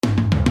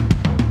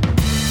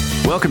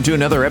Welcome to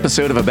another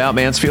episode of About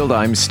Mansfield.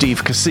 I'm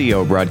Steve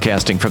Casillo,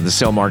 broadcasting from the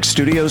Cellmark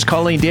Studios.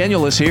 Colleen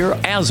Daniel is here,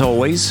 as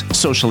always,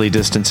 socially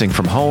distancing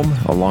from home,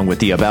 along with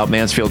the About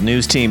Mansfield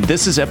news team.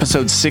 This is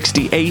episode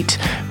 68.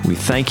 We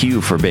thank you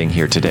for being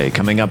here today.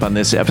 Coming up on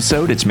this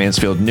episode, it's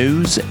Mansfield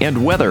news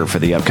and weather for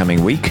the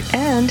upcoming week.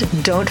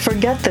 And don't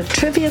forget the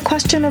trivia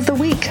question of the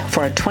week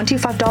for a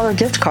 $25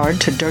 gift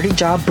card to Dirty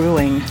Job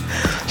Brewing.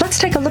 Let's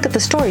take a look at the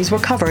stories we're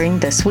covering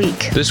this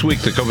week. This week,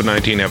 the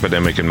COVID-19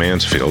 epidemic in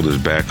Mansfield is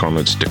back on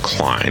its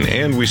decline,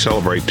 and we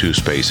celebrate 2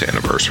 space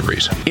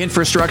anniversaries.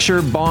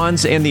 Infrastructure,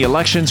 bonds, and the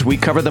elections, we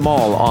cover them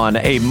all on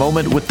A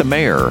Moment with the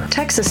Mayor.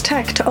 Texas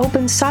Tech to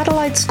open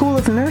Satellite School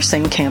of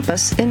Nursing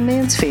campus in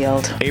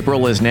Mansfield.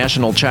 April is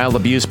National Child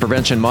Abuse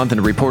Prevention Month,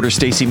 and reporter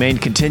Stacey Main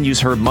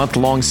continues her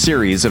month-long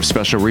series of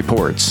special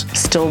reports.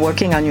 Still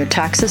working on your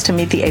taxes to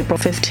meet the April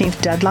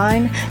 15th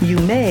deadline? You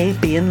may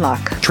be in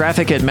luck.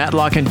 Traffic at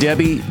Matlock and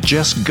Debbie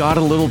just got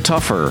a little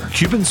tougher.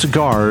 Cuban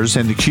cigars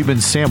and the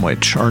Cuban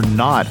sandwich are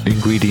not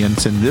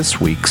ingredients in this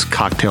week's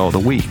Cocktail of the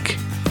Week.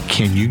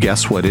 Can you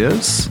guess what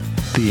is?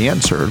 The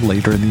answer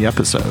later in the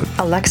episode.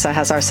 Alexa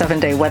has our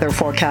 7-day weather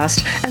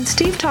forecast, and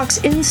Steve talks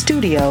in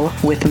studio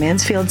with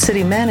Mansfield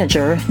City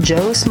Manager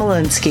Joe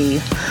Smolinski.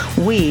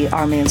 We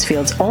are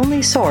Mansfield's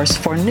only source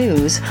for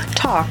news,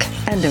 talk,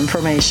 and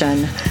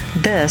information.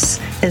 This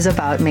is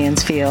About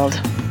Mansfield.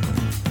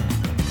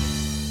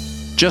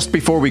 Just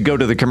before we go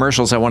to the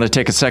commercials, I want to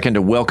take a second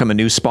to welcome a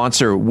new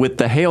sponsor. With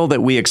the hail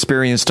that we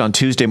experienced on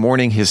Tuesday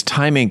morning, his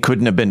timing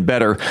couldn't have been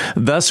better.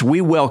 Thus,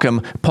 we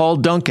welcome Paul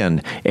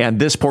Duncan. And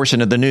this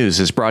portion of the news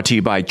is brought to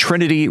you by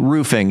Trinity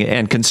Roofing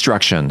and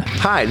Construction.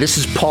 Hi, this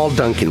is Paul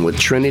Duncan with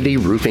Trinity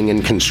Roofing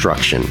and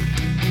Construction.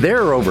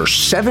 There are over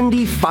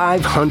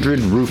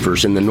 7,500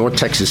 roofers in the North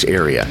Texas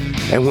area,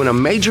 and when a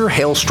major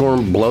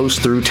hailstorm blows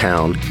through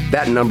town,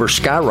 that number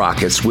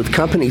skyrockets with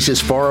companies as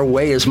far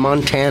away as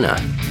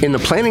Montana. In the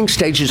planning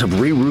stages of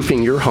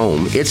re-roofing your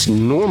home, it's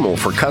normal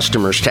for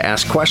customers to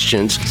ask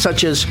questions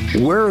such as,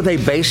 where are they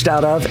based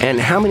out of and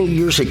how many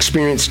years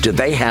experience do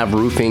they have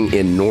roofing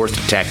in North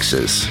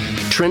Texas?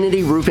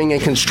 Trinity Roofing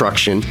and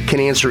Construction can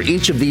answer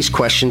each of these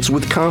questions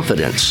with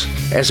confidence.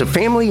 As a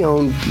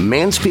family-owned,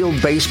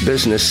 Mansfield-based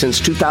business since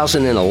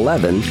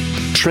 2011,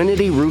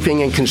 Trinity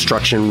Roofing and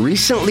Construction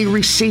recently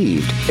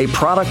received a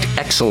Product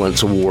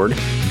Excellence Award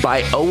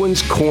by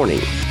Owens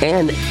Corning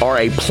and are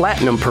a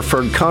Platinum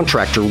Preferred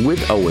Contractor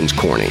with Owens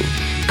Corning.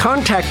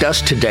 Contact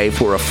us today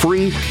for a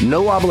free,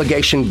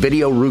 no-obligation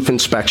video roof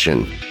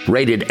inspection.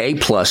 Rated A+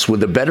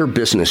 with the Better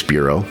Business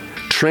Bureau,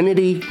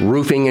 Trinity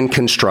Roofing and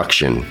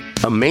Construction,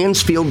 a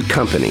Mansfield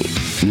company,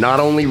 not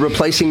only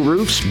replacing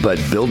roofs, but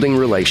building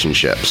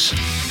relationships.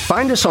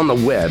 Find us on the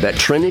web at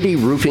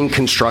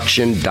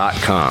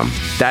trinityroofingconstruction.com.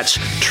 That's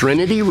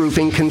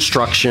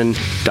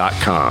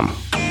trinityroofingconstruction.com.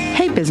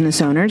 Hey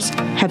business owners,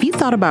 have you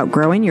thought about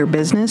growing your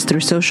business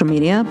through social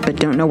media but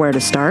don't know where to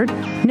start?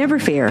 Never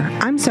fear,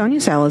 I'm Sonia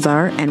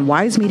Salazar and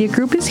Wise Media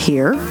Group is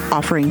here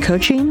offering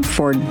coaching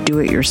for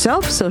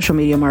do-it-yourself social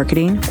media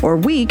marketing, or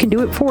we can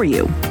do it for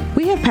you.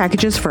 We have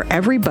packages for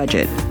every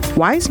budget.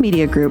 Wise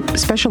Media Group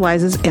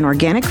specializes in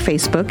organic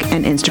Facebook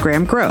and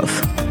Instagram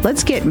growth.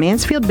 Let's get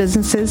Mansfield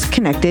businesses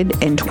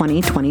connected in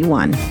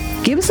 2021.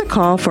 Give us a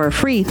call for a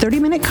free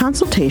 30-minute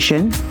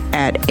consultation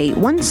at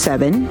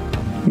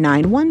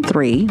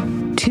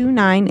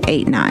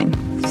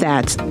 817-913-2989.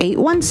 That's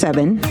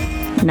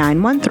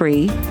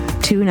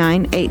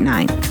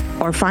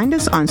 817-913-2989. Or find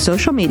us on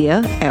social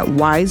media at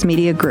Wise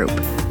Media Group.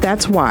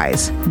 That's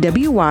Wise,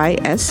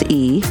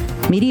 W-Y-S-E,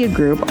 Media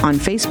Group on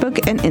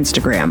Facebook and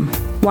Instagram.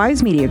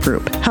 Wise Media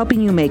Group,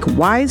 helping you make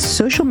wise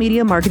social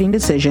media marketing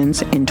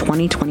decisions in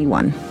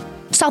 2021.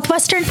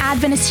 Southwestern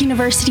Adventist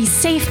University's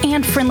safe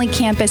and friendly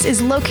campus is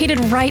located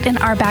right in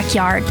our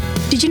backyard.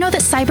 Did you know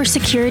that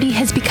cybersecurity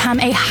has become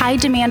a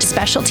high-demand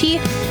specialty?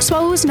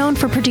 SWOA is known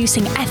for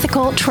producing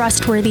ethical,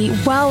 trustworthy,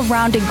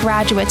 well-rounded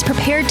graduates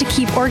prepared to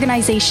keep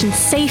organizations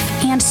safe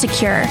and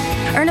secure.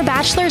 Earn a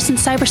bachelor's in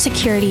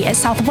cybersecurity at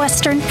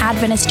Southwestern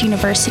Adventist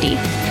University.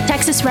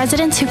 Texas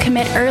residents who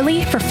commit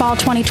early for fall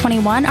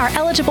 2021 are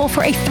eligible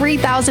for a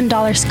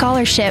 $3,000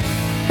 scholarship.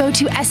 Go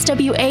to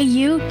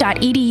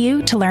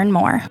swau.edu to learn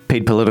more.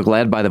 Paid political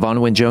ad by the Vaughn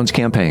Wynne Jones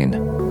campaign.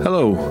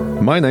 Hello,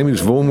 my name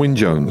is Vaughan Wynne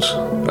Jones.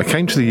 I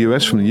came to the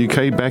US from the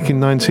UK back in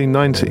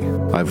 1990.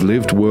 I've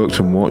lived, worked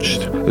and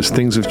watched as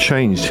things have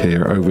changed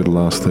here over the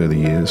last 30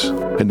 years.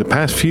 In the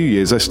past few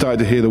years, I started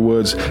to hear the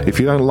words, "If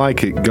you don't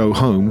like it, go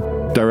home,"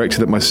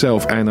 directed at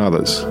myself and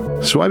others.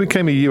 So I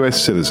became a US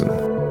citizen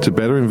to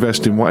better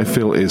invest in what I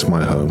feel is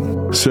my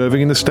home.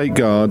 Serving in the State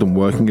Guard and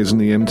working as an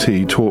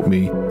EMT taught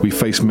me we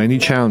face many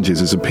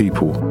challenges as a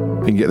people,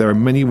 and yet there are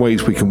many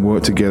ways we can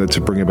work together to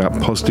bring about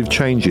positive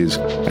changes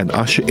and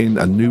usher in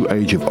a new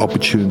age of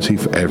opportunity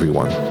for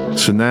everyone.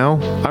 So now,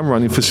 I'm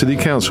running for City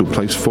Council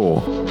Place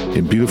 4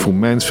 in beautiful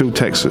Mansfield,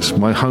 Texas,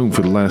 my home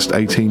for the last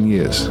 18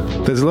 years.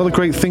 There's a lot of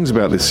great things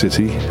about this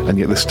city, and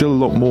yet there's still a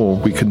lot more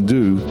we can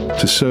do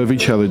to serve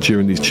each other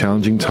during these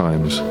challenging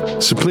times.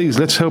 So please,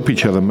 let's help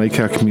each other make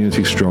our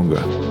community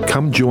stronger.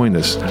 Come join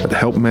us at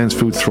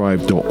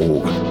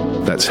helpmansfieldthrive.org.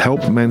 That's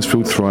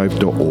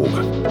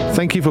helpmansfieldthrive.org.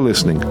 Thank you for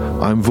listening.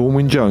 I'm Vaughan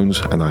Wynne-Jones,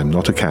 and I'm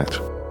not a cat.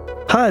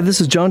 Hi, this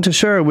is John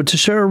Teixeira with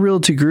Teixeira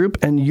Realty Group,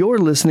 and you're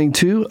listening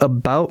to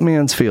About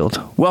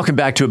Mansfield. Welcome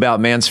back to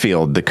About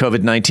Mansfield. The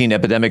COVID-19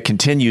 epidemic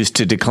continues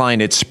to decline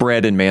its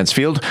spread in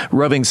Mansfield.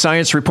 Roving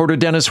science reporter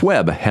Dennis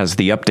Webb has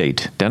the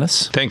update.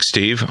 Dennis? Thanks,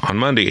 Steve. On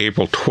Monday,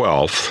 April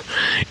 12th,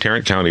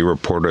 Tarrant County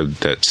reported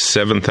that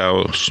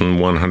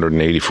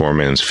 7,184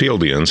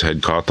 Mansfieldians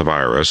had caught the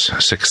virus,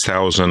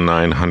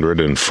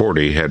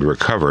 6,940 had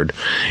recovered,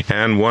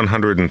 and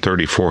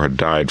 134 had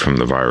died from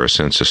the virus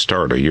since the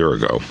start a year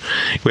ago.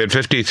 We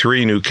had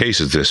 53 new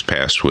cases this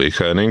past week,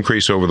 an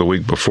increase over the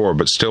week before,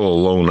 but still a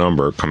low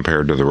number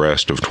compared to the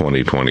rest of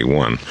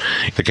 2021.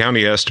 The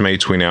county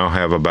estimates we now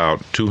have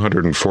about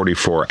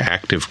 244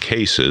 active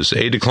cases,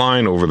 a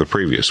decline over the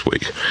previous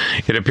week.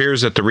 It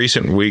appears that the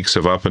recent weeks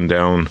of up and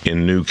down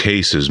in new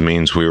cases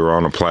means we are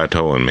on a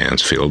plateau in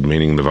Mansfield,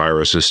 meaning the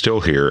virus is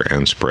still here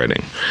and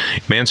spreading.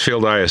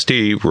 Mansfield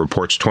ISD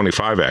reports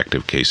 25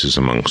 active cases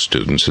among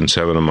students and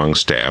 7 among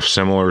staff,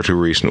 similar to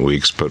recent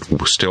weeks, but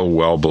still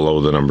well below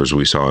the numbers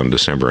we saw in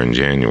December and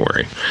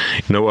January.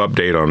 No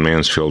update on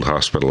Mansfield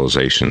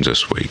hospitalizations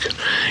this week.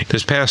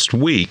 This past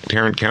week,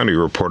 Tarrant County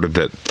reported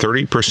that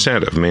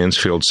 30% of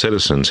Mansfield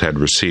citizens had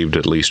received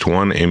at least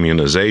one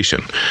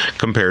immunization,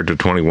 compared to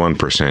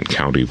 21%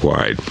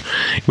 countywide.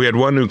 We had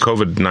 1 new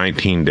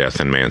COVID-19 death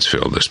in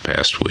Mansfield this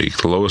past week,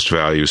 the lowest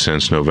value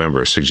since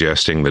November,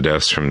 suggesting the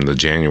deaths from the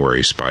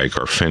January spike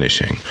are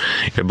finishing.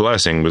 A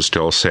blessing, but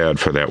still sad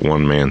for that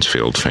one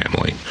Mansfield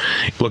family.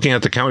 Looking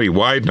at the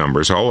county-wide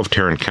numbers, all of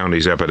Tarrant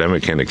County's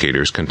epidemic indicators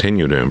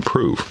continue to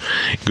improve.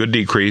 Good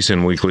decrease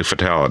in weekly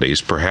fatalities,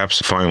 perhaps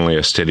finally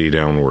a steady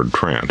downward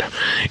trend.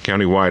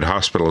 Countywide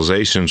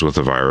hospitalizations with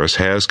the virus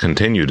has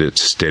continued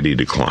its steady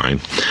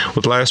decline,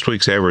 with last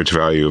week's average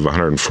value of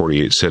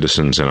 148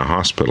 citizens in a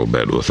hospital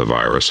bed with the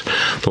virus,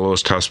 the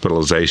lowest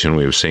hospitalization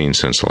we have seen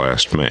since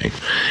last May.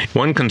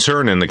 One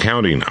concern in the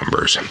county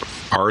numbers,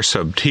 R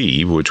sub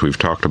T, which we've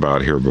talked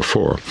about here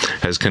before,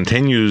 has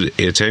continued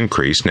its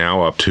increase,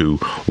 now up to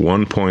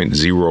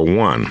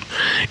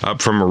 1.01,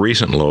 up from a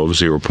recent low of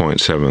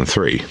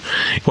 0.73.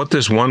 What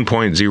this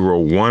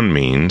 1.01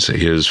 means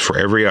is for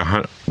every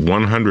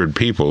 100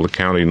 people the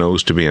county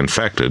knows to be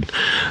infected,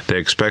 they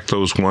expect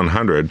those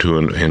 100 to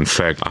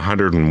infect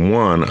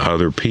 101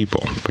 other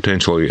people,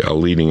 potentially a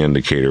leading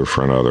indicator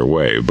for another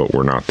wave, but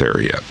we're not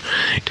there yet.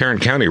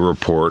 Tarrant County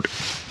report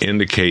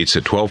indicates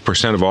that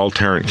 12% of all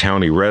Tarrant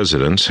County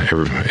residents,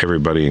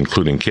 everybody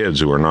including kids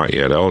who are not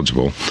yet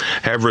eligible,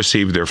 have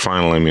received their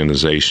final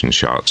immunization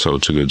shot, so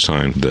it's a good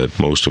sign that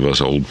most of us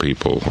old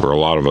people, or a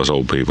lot of us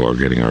old people, are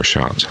getting our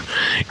shots.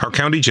 Our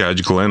county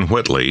judge, Glenn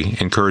Whitley,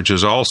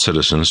 encourages all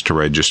citizens to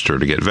register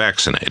to get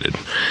vaccinated.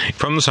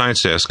 From the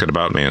Science Desk at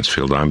About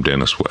Mansfield, I'm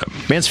Dennis Webb.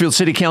 Mansfield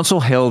City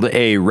Council held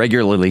a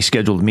regularly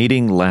scheduled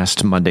meeting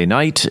last Monday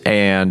night,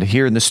 and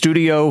here in the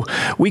studio,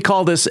 we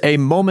call this a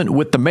moment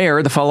with the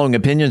mayor. The following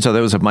opinions are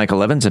those of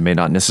Michael Evans and may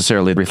not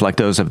necessarily reflect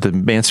those of the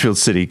Mansfield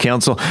City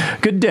Council.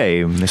 Good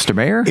day, Mr.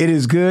 Mayor. It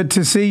is good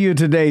to see you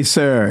today,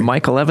 sir.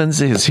 Michael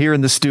Evans is here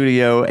in the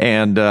studio,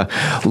 and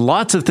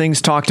lots of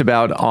things talked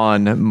about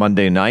on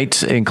Monday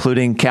night,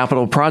 including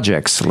capital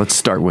projects. Let's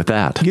start with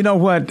that. You know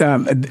what?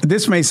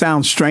 This may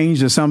sound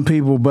strange to some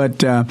people, but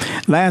the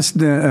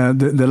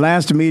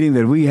last meeting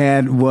that we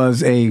had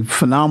was a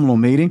phenomenal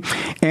meeting,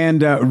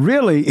 and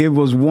really it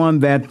was one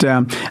that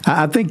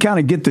I think kind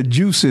of get the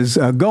juices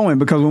going,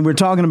 because when we're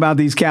talking about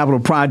these capital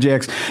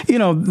projects, you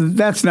know,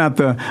 that's not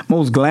the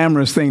most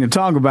glamorous thing to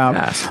talk about.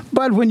 Yes.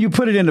 But when you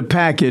put it in the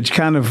package,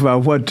 kind of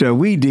what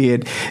we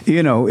did,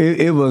 you know,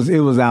 it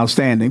was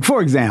outstanding.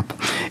 For example,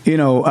 you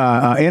know,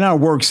 in our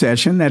work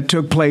session that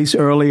took place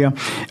earlier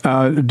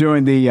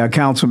during the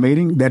council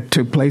meeting, that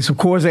took place, of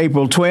course,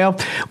 April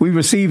 12th, we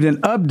received an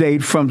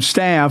update from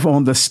staff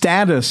on the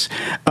status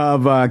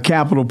of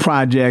capital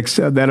projects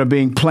that are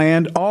being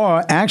planned,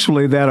 or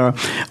actually that are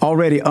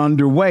already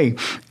underway.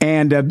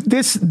 And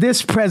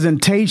this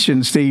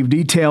presentation, Steve,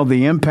 detailed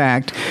the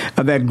impact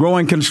that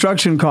growing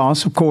construction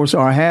costs, of course,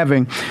 are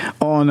having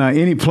on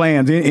any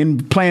plans,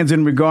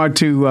 in regard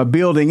to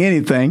building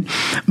anything.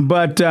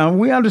 But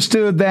we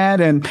understood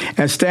that, and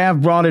as staff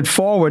brought it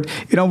forward,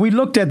 you know, we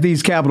looked at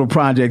these capital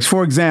projects.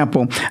 For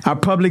example, our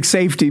public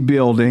safety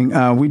building.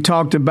 We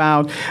talked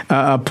about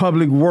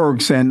public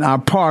works and our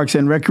parks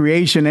and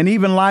recreation, and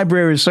even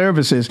library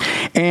services.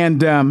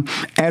 And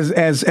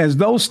as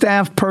those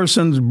staff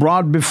persons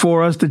brought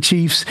before us, the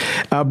chiefs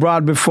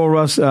brought before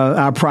us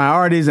our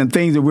priorities and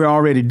things that we're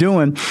already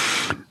doing,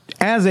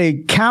 as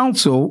a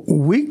council,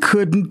 we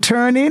couldn't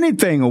turn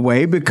anything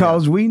away,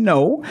 because we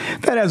know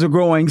that as a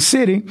growing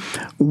city,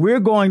 we're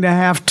going to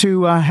have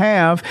to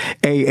have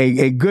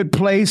a good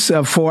place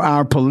for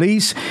our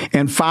police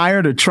and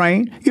fire to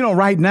train. You know,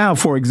 right now,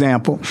 for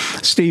example,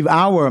 Steve,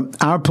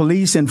 our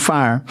police and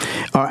fire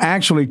are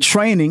actually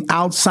training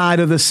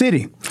outside of the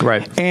city.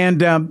 Right.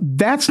 And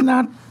that's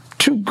not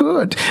too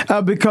good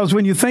because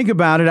when you think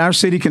about it, our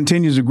city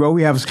continues to grow.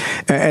 We have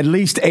at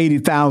least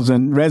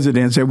 80,000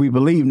 residents that we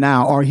believe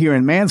now are here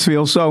in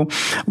Mansfield. So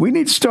we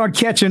need to start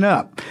catching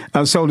up,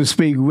 so to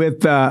speak,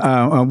 with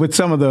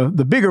some of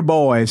the bigger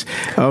boys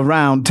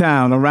around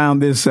town, around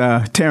this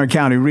Tarrant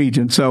County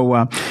region.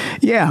 So,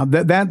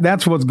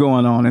 that's what's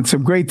going on. And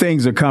some great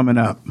things are coming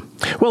up.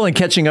 Well, and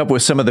catching up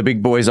with some of the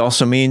big boys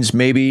also means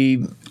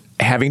maybe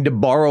having to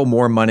borrow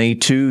more money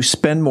to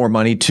spend more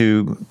money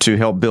to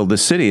help build the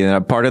city.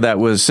 And part of that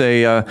was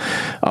a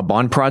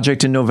bond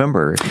project in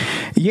November.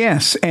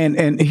 Yes.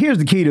 And here's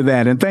the key to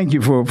that. And thank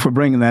you for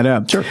bringing that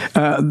up. Sure.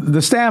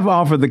 The staff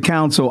offered the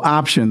council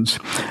options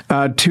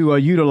to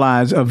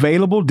utilize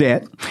available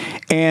debt.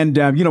 And,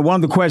 one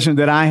of the questions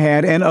that I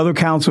had and other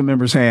council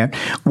members had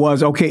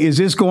was, okay, is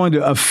this going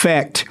to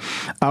affect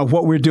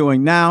what we're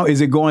doing now? Is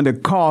it going to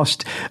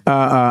cost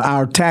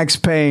our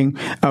tax-paying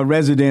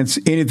residents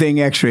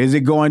anything extra? Is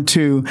it going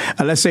to,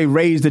 let's say,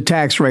 raise the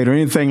tax rate or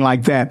anything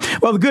like that?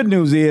 Well, the good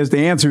news is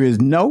the answer is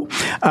no.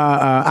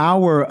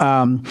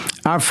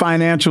 Our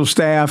financial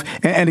staff,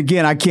 and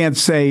again, I can't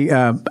say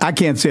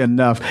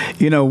enough.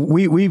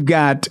 We've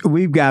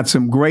got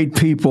some great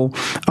people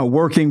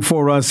working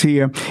for us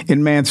here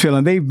in Mansfield,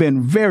 and they've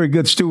been very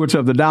good stewards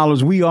of the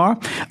dollars. We are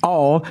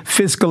all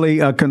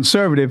fiscally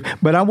conservative,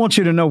 but I want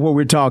you to know what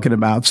we're talking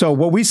about. So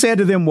what we said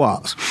to them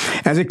was,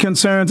 as it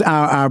concerns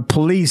our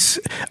police,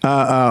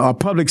 our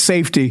public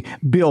safety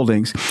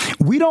buildings,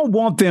 we don't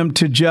want them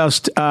to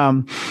just,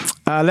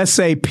 let's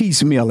say,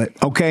 piecemeal it,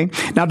 okay?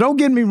 Now, don't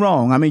get me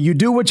wrong. I mean, you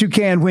do what you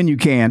can when you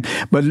can,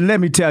 but let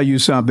me tell you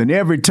something.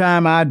 Every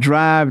time I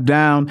drive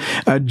down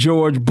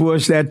George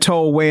Bush, that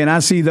tollway, and I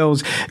see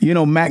those,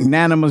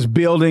 magnanimous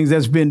buildings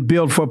that's been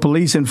built for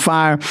police and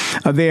fire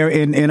there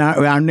in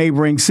our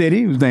neighboring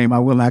city, whose name I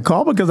will not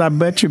call because I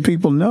bet you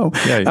people know.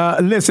 Yeah.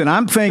 Listen,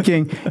 I'm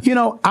thinking,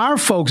 our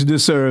folks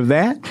deserve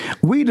that.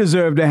 We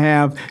deserve to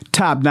have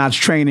top-notch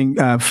training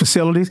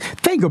facilities.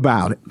 Think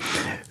about it.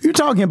 You're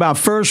talking about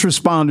first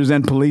responders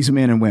and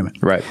policemen and women.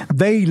 Right.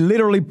 They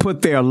literally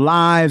put their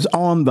lives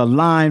on the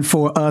line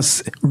for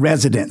us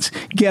residents.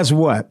 Guess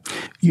what?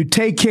 You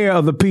take care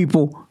of the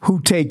people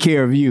who take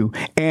care of you.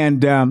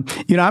 And,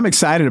 I'm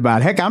excited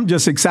about it. Heck, I'm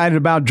just excited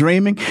about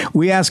dreaming.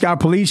 We asked our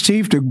police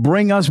chief to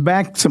bring us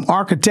back some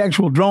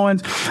architectural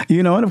drawings,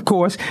 and of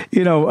course,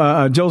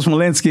 Joe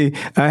Smolinski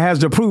has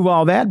to approve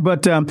all that,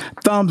 but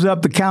thumbs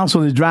up, the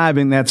council is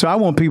driving that. So I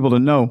want people to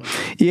know,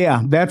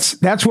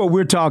 that's what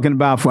we're talking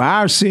about for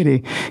our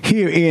city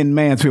here in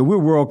Mansfield. We're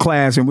world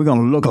class and we're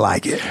going to look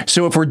like it.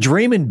 So if we're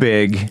dreaming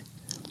big,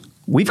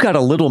 we've got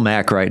a Little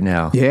Mac right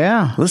now.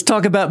 Yeah. Let's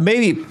talk about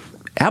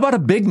how about a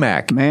Big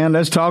Mac? Man,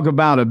 let's talk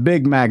about a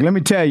Big Mac. Let me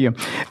tell you,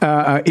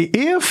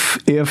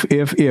 if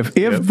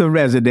the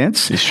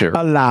residents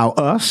allow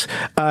us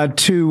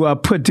to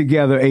put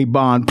together a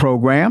bond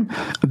program,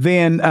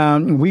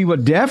 then we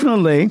would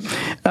definitely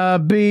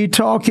be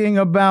talking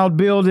about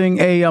building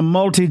a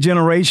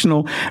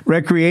multi-generational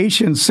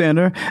recreation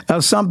center,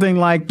 something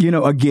like,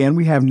 again,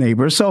 we have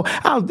neighbors. So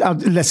I'll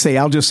just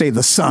say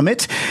the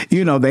Summit.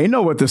 They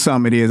know what the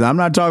Summit is. I'm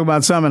not talking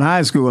about Summit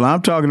High School.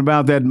 I'm talking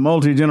about that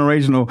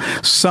multi-generational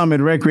Summit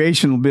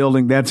recreational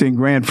building that's in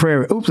Grand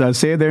Prairie. Oops, I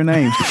said their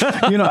names.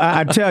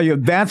 I tell you,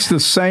 that's the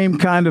same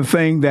kind of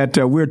thing that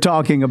we're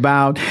talking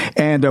about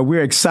and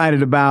we're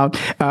excited about.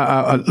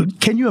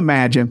 Can you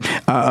imagine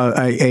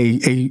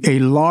a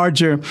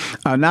larger,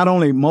 not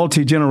only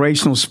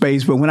multi-generational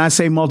space, but when I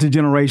say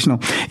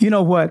multi-generational, you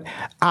know what?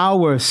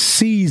 Our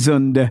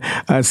seasoned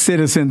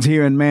citizens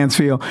here in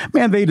Mansfield,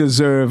 man, they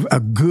deserve a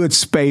good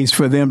space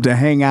for them to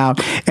hang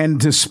out and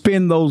to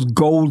spend those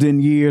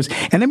golden years.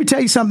 And let me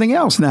tell you something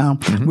else now.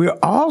 Mm-hmm. We're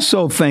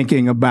also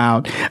thinking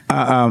about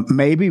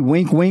maybe,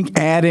 wink, wink,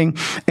 adding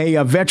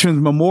a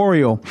Veterans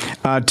Memorial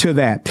to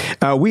that.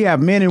 We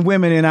have men and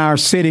women in our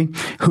city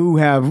who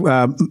have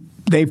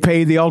they've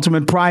paid the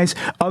ultimate price.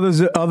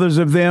 Others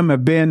of them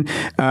have been,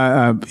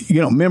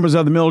 members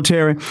of the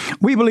military.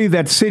 We believe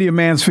that the city of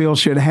Mansfield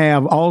should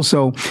have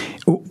also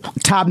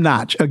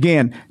top-notch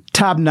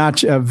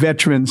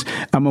Veterans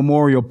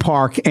Memorial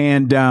Park.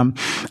 And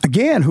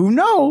again, who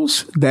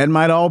knows? That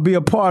might all be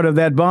a part of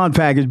that bond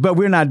package. But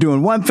we're not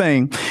doing one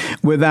thing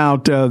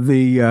without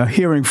the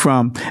hearing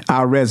from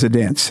our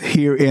residents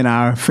here in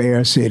our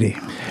fair city.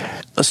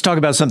 Let's talk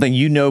about something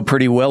you know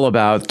pretty well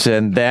about,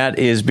 and that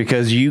is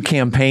because you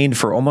campaigned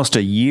for almost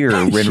a year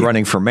when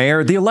running for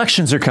mayor. The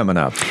elections are coming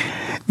up.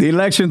 The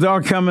elections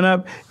are coming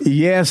up.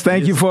 Yes,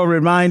 thank you for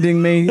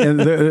reminding me.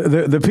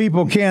 The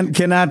people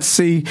cannot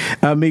see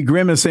me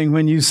grimacing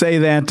when you say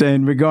that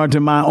in regard to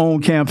my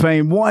own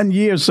campaign. 1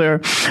 year,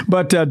 sir.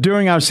 But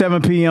during our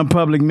 7 p.m.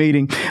 public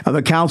meeting,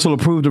 the council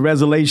approved a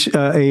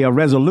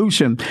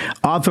resolution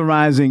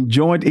authorizing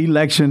joint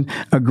election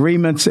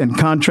agreements and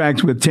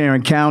contracts with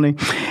Tarrant County.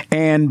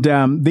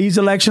 And these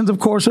elections, of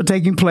course, are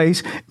taking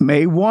place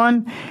May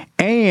 1.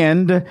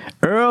 And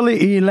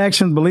early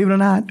elections, believe it or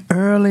not,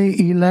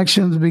 early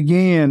elections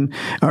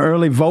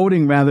early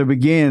voting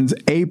begins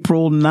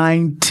April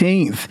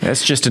 19th.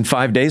 That's just in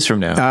 5 days from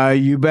now.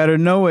 You better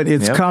know it.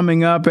 It's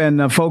coming up,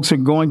 and folks are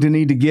going to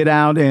need to get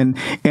out and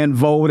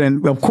vote.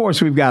 And, of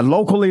course, we've got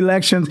local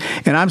elections.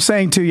 And I'm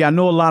saying to you, I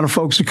know a lot of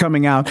folks are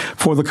coming out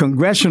for the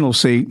congressional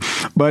seat.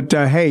 But,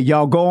 hey,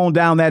 y'all go on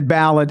down that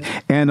ballot,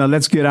 and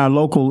let's get our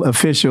local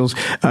officials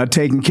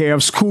taken care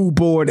of, school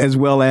board as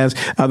well as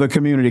the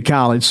community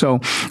college. So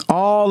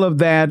all of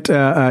that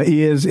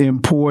is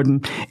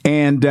important,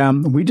 and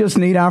we just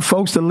need our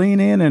folks to lean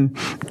in and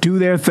do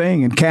their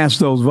thing and cast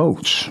those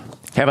votes.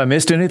 Have I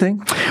missed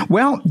anything?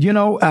 Well,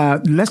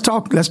 let's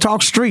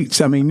talk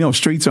streets. I mean,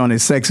 streets aren't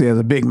as sexy as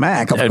a Big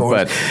Mac, of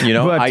course. But,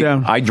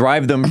 I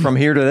drive them from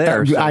here to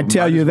there. So I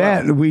tell you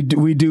that. We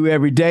do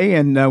every day,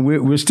 and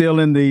we're still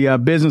in the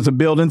business of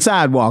building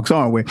sidewalks,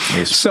 aren't we?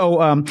 Yes. So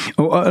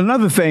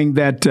another thing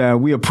that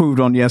we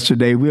approved on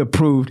yesterday,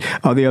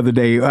 the other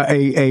day,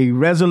 a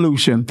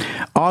resolution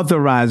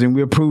authorizing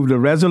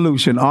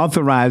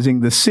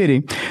the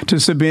city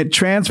to submit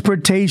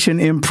transportation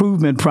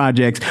improvement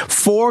projects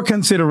for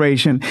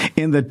consideration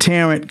in the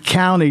Tarrant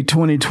County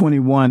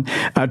 2021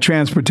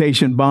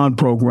 Transportation Bond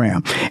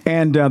Program.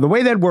 And the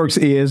way that works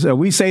is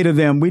we say to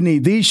them, we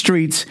need these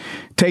streets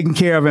taken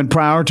care of and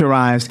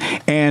prioritized.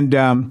 And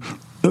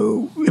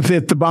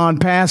if the bond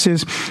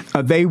passes,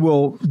 they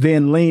will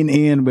then lean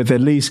in with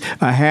at least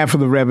half of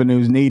the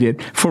revenues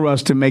needed for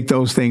us to make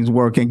those things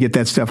work and get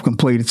that stuff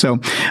completed. So,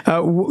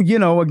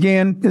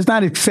 again, it's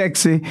not as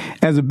sexy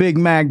as a Big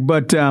Mac,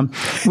 but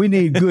we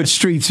need good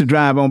streets to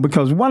drive on,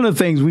 because one of the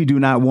things we do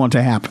not want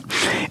to happen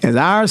as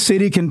our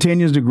city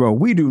continues to grow,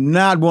 we do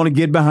not want to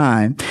get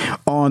behind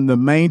on the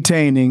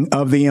maintaining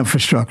of the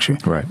infrastructure.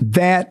 Right.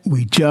 That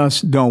we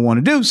just don't want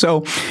to do.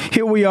 So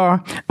here we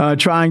are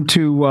trying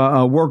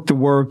to work the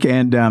work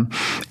and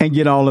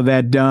get all of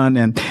that done.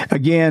 And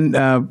again,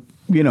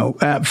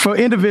 for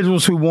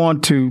individuals who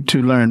want to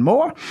learn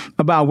more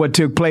about what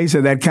took place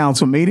at that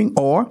council meeting,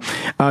 or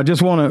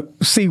just want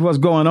to see what's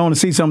going on and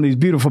see some of these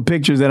beautiful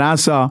pictures that I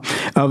saw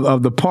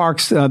of the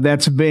parks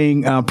that's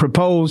being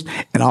proposed,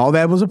 and all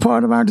that was a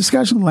part of our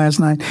discussion last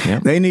night.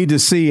 Yep. They need to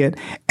see it,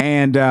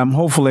 and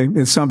hopefully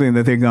it's something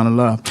that they're going to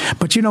love.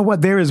 But you know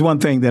what? There is one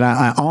thing that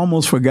I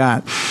almost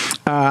forgot.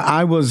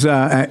 I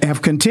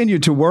have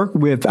continued to work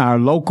with our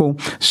local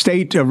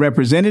state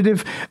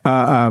representative,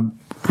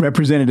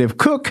 Representative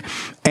Cook,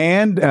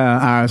 and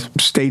our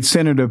state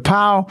Senator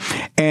Powell,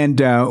 and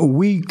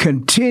we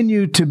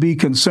continue to be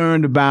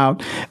concerned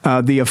about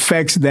the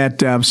effects that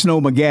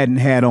Snowmageddon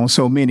had on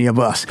so many of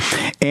us.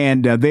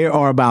 And there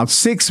are about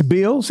 6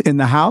 bills in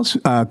the House,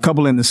 a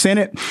couple in the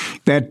Senate,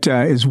 that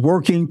is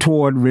working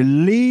toward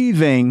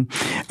relieving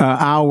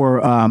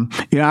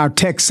our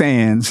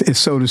Texans,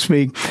 so to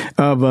speak,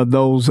 of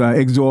those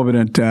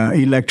exorbitant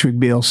electric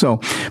bills. So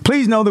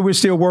please know that we're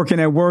still working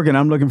at work, and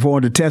I'm looking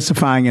forward to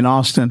testifying in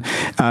Austin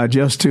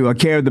just to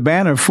carry the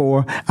banner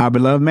for our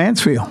beloved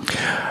Mansfield.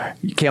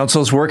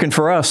 Council's working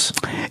for us.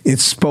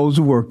 It's supposed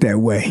to work that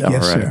way.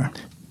 Yes, sir.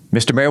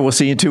 Mr. Mayor, we'll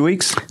see you in 2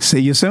 weeks. See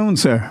you soon,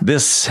 sir.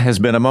 This has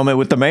been a moment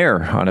with the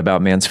mayor on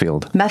About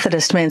Mansfield.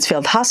 Methodist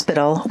Mansfield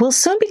Hospital will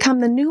soon become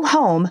the new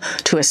home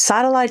to a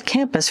satellite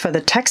campus for the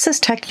Texas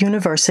Tech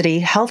University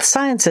Health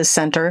Sciences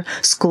Center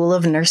School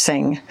of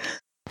Nursing.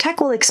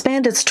 Tech will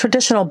expand its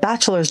traditional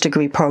bachelor's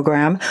degree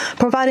program,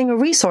 providing a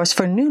resource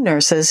for new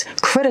nurses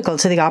critical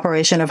to the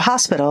operation of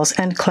hospitals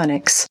and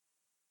clinics.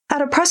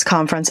 At a press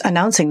conference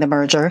announcing the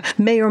merger,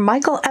 Mayor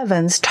Michael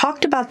Evans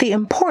talked about the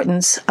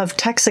importance of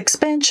Tech's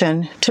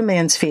expansion to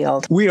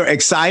Mansfield. We are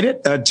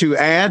excited to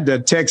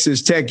add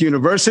Texas Tech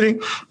University,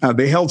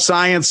 the Health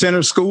Science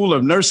Center School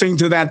of Nursing,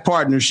 to that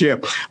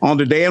partnership on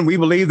today. And we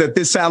believe that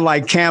this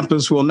satellite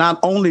campus will not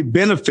only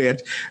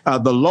benefit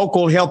the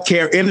local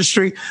healthcare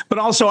industry, but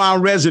also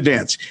our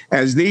residents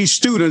as these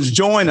students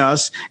join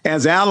us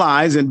as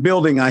allies in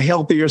building a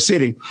healthier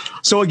city.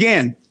 So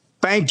again,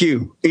 thank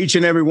you, each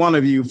and every one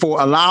of you,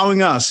 for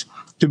allowing us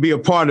to be a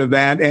part of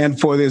that and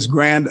for this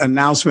grand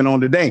announcement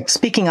on today.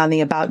 Speaking on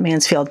the About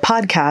Mansfield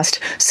podcast,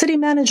 City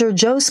Manager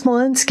Joe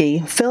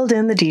Smolinski filled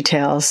in the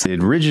details.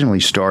 It originally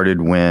started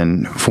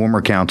when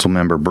former council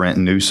member Brent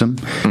Newsom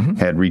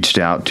had reached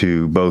out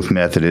to both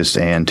Methodist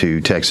and to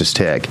Texas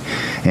Tech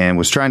and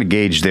was trying to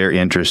gauge their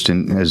interest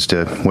as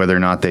to whether or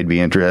not they'd be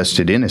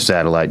interested in a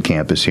satellite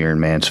campus here in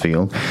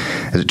Mansfield.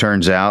 As it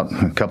turns out,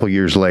 a couple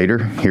years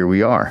later, here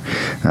we are.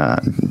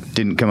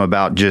 Didn't come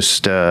about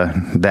just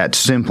that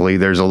simply.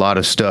 There's a lot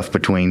of stuff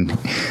between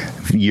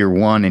year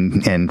one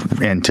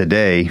and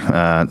today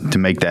to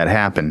make that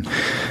happen.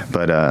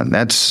 But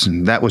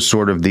that was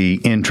sort of the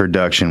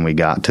introduction we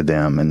got to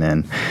them. And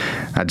then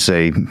I'd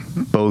say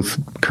both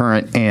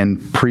current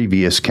and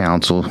previous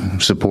council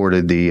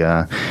supported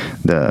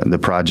the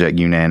project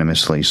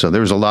unanimously. So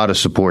there was a lot of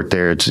support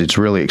there. It's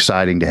really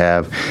exciting to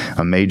have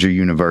a major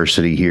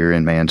university here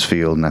in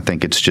Mansfield, and I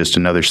think it's just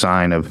another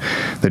sign of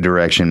the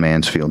direction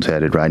Mansfield's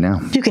headed right now.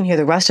 You can hear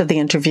the rest of the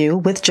interview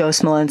with Joe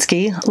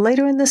Smolenski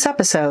later in this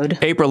episode.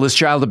 April is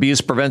Child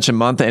Abuse Prevention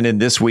Month, and in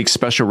this week's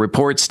special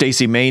report,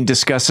 Stacey Main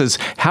discusses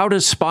how to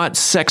spot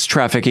sex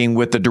trafficking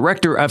with the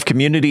Director of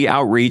Community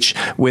Outreach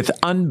with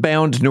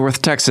Unbound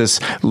North Texas,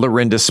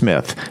 Lorinda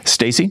Smith.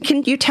 Stacey?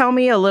 Can you tell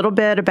me a little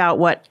bit about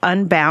what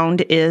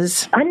Unbound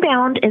is?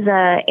 Unbound is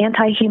an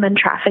anti-human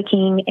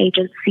trafficking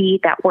agency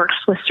that works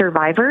with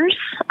survivors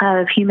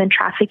of human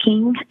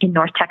trafficking in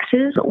North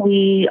Texas.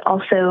 We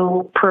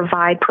also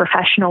provide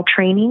professional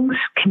trainings,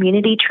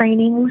 community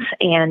trainings,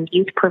 and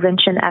youth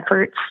prevention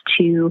efforts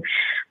to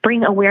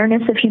bring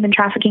awareness of human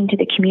trafficking to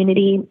the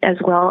community as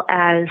well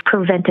as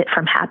prevent it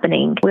from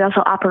happening. We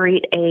also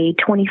operate a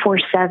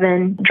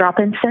 24/7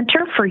 drop-in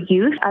center for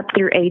youth up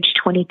through age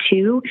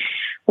 22,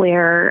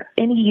 where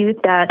any youth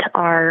that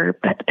are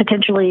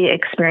potentially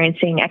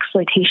experiencing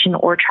exploitation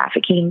or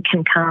trafficking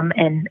can come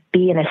and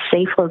be in a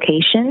safe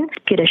location,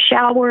 get a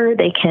shower,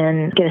 they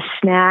can get a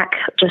snack,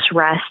 just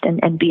rest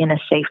and be in a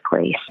safe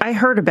place. I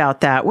heard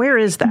about that. Where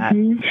is that?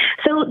 Mm-hmm.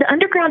 So the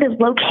Underground is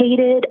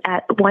located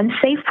at One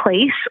Safe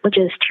Place, which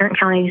is Tarrant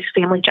County's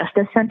Family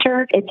Justice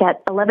Center. It's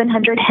at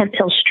 1100 Hemp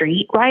Hill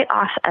Street, right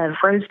off of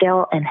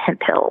Rosedale and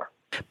Hemp Hill.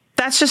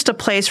 That's just a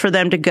place for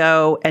them to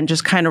go and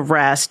just kind of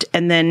rest.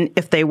 And then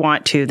if they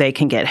want to, they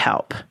can get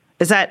help.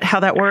 Is that how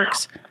that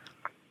works?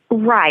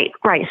 Right.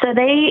 So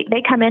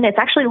they come in. It's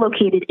actually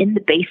located in the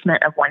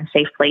basement of One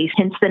Safe Place,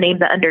 hence the name,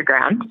 the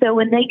Underground. So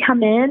when they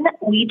come in,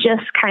 we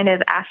just kind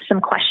of ask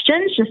some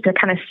questions just to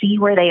kind of see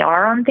where they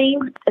are on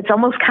things. It's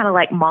almost kind of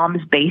like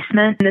mom's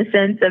basement in the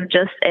sense of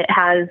just it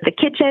has the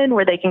kitchen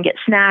where they can get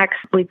snacks.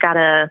 We've got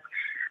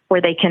where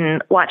they can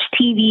watch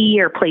TV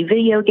or play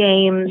video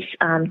games,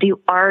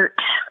 do art,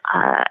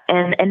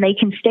 and they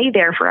can stay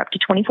there for up to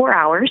 24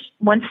 hours.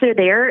 Once they're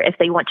there, if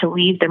they want to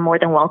leave, they're more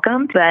than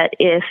welcome. But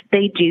if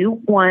they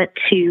do want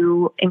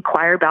to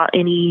inquire about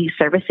any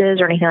services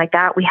or anything like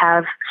that, we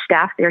have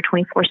staff there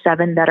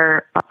 24/7 that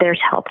are up there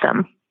to help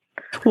them.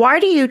 Why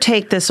do you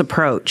take this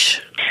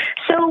approach?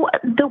 So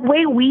the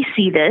way we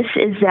see this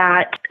is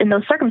that in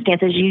those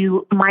circumstances,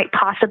 you might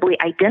possibly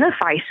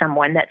identify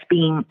someone that's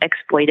being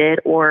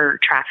exploited or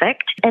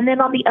trafficked. And then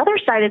on the other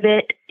side of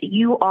it,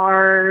 you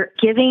are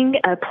giving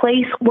a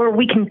place where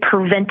we can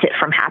prevent it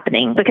from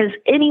happening. Because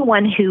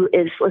anyone who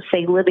is, let's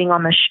say, living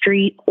on the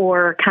street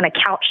or kind of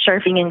couch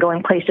surfing and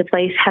going place to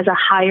place has a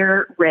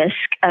higher risk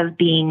of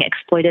being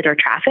exploited or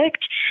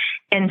trafficked.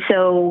 And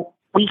so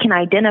we can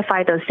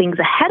identify those things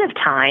ahead of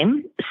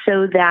time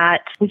so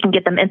that we can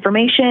get them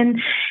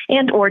information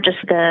and or just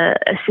the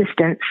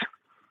assistance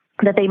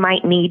that they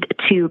might need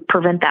to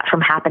prevent that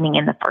from happening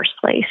in the first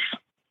place.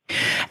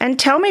 And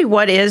tell me,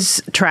 what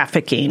is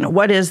trafficking?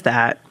 What is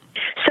that?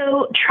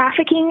 So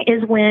trafficking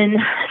is when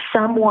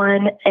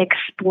someone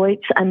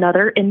exploits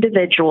another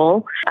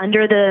individual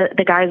under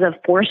the guise of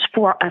force,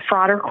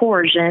 fraud, or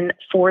coercion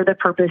for the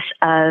purpose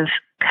of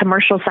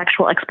commercial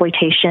sexual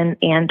exploitation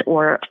and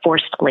or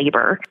forced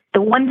labor.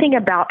 The one thing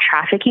about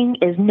trafficking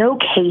is no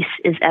case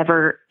is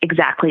ever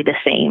exactly the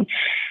same.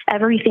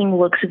 Everything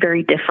looks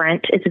very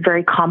different. It's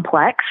very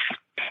complex.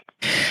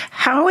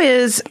 How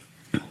is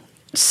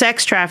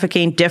sex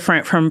trafficking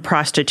different from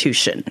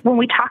prostitution? When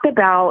we talk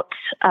about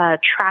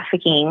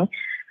trafficking,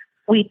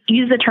 we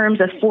use the terms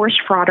of force,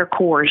 fraud, or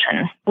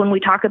coercion. When we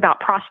talk about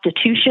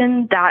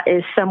prostitution, that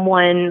is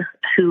someone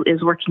who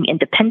is working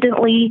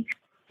independently.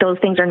 Those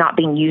things are not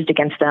being used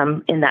against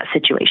them in that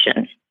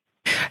situation.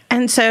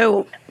 And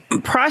so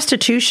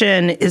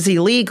prostitution is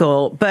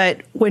illegal,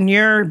 but when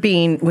you're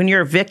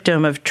a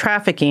victim of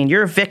trafficking,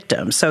 you're a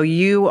victim. So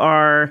you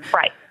are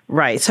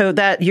right. So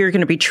that you're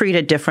going to be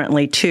treated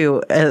differently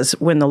too as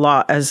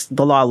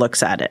the law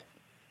looks at it.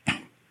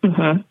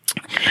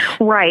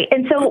 Mm-hmm. Right.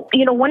 And so,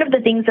 one of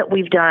the things that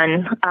we've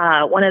done,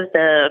 one of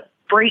the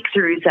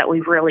breakthroughs that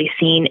we've really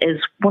seen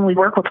is when we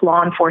work with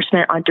law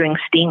enforcement on doing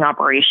sting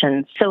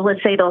operations. So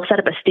let's say they'll set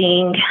up a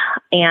sting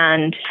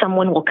and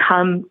someone will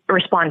come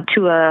respond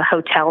to a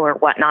hotel or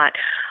whatnot.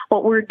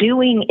 What we're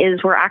doing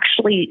is we're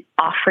actually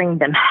offering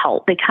them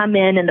help. They come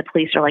in and the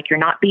police are like, "You're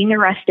not being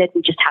arrested.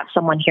 We just have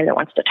someone here that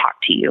wants to talk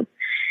to you."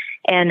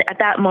 And at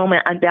that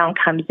moment, Unbound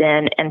comes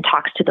in and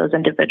talks to those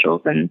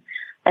individuals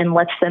and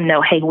lets them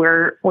know, "Hey,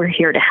 we're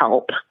here to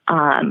help.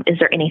 Is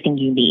there anything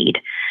you need?"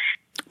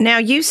 Now,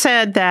 you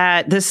said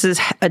that this is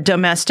a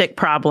domestic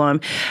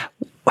problem.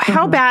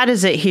 How bad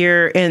is it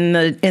here in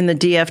the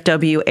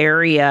DFW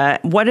area?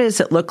 What does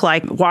it look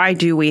like? Why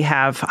do we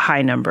have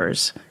high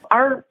numbers?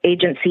 Our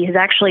agency has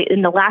actually,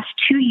 in the last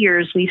 2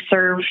 years, we've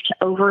served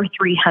over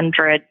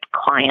 300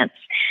 clients.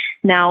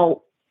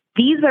 Now,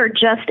 these are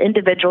just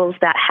individuals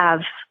that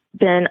have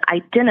been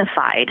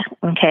identified,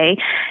 okay?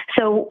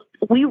 So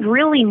we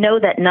really know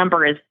that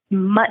number is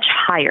much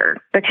higher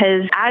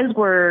because as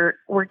we're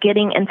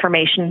getting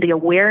information, the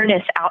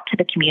awareness out to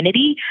the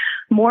community,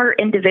 more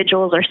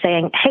individuals are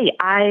saying, hey,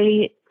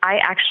 I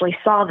actually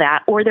saw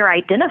that, or they're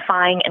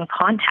identifying and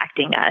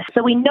contacting us.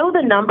 So we know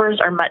the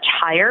numbers are much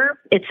higher.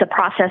 It's a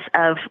process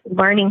of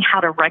learning how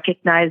to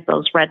recognize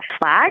those red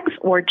flags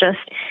or just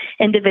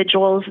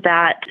individuals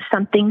that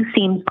something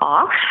seems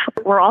off.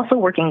 We're also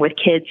working with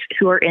kids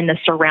who are in the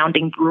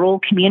surrounding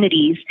rural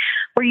communities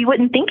where you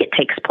wouldn't think it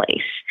takes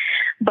place.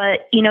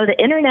 But, the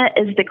internet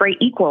is the great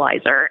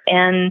equalizer,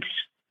 and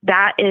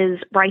that is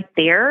right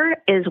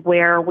there is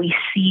where we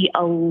see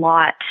a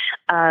lot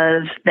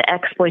of the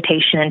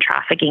exploitation and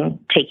trafficking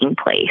taking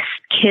place.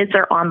 Kids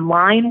are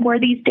online more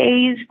these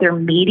days. They're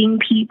meeting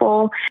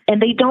people,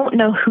 and they don't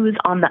know who's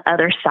on the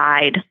other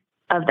side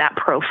of that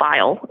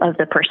profile of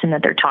the person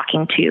that they're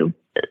talking to.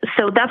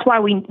 So that's why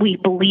we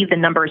believe the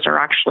numbers are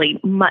actually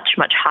much,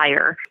 much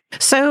higher.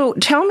 So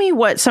tell me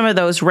what some of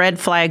those red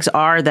flags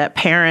are that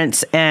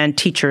parents and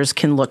teachers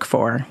can look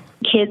for.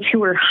 Kids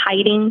who are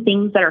hiding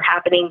things that are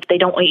happening. They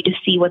don't want you to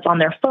see what's on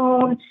their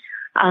phone.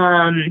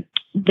 When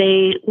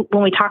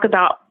we talk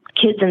about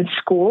kids in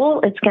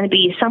school, it's going to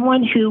be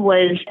someone who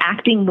was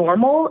acting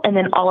normal, and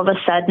then all of a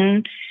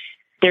sudden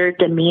their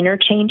demeanor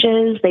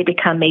changes. They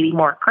become maybe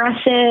more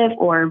aggressive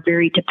or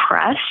very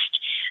depressed.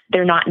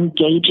 They're not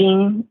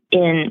engaging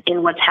in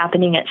what's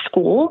happening at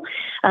school.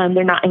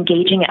 They're not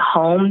engaging at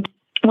home.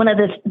 One of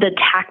the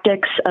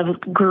tactics of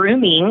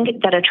grooming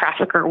that a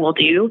trafficker will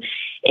do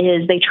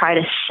is they try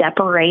to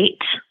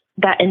separate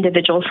that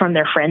individual from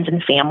their friends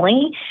and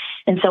family.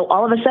 And so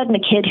all of a sudden, a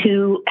kid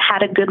who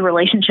had a good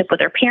relationship with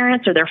their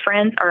parents or their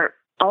friends are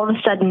all of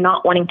a sudden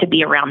not wanting to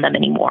be around them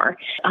anymore.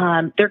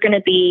 They're going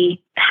to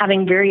be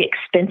having very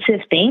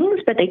expensive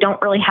things, but they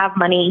don't really have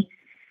money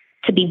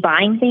to be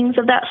buying things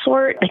of that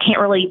sort. They can't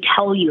really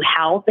tell you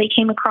how they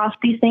came across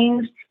these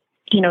things.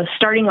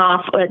 Starting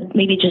off with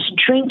maybe just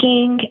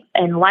drinking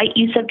and light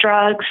use of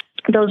drugs,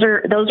 those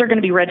are going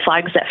to be red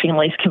flags that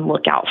families can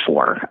look out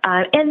for.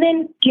 And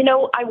then,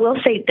 I will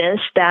say this,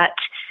 that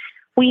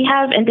we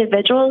have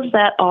individuals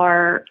that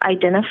are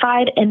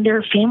identified and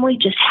their family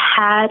just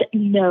had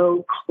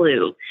no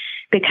clue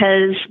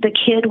because the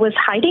kid was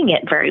hiding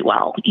it very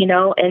well,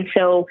 and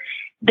so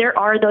there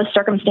are those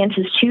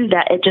circumstances, too,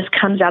 that it just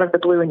comes out of the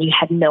blue and you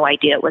had no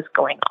idea it was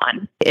going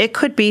on. It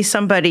could be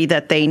somebody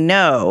that they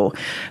know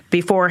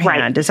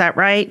beforehand. Right. Is that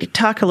right?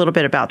 Talk a little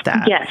bit about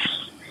that. Yes.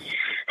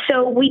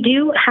 So we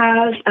do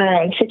have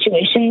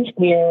situations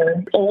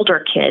where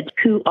older kids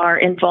who are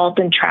involved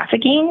in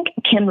trafficking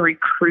can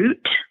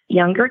recruit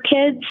younger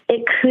kids.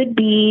 It could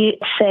be,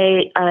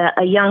 say,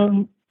 a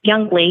young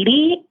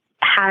lady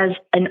has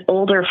an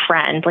older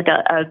friend, like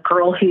a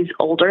girl who's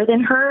older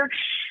than her,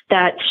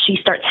 that she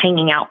starts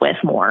hanging out with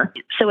more.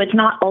 So it's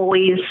not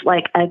always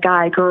like a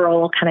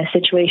guy-girl kind of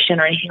situation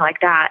or anything like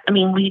that. I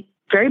mean, we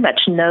very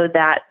much know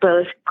that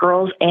both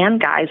girls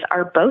and guys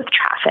are both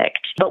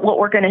trafficked. But what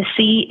we're going to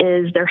see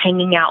is they're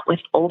hanging out with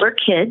older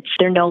kids.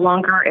 They're no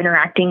longer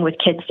interacting with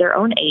kids their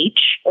own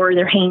age, or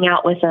they're hanging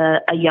out with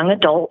a young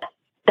adult.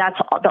 That's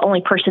the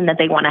only person that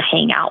they want to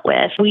hang out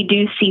with. We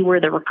do see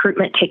where the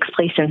recruitment takes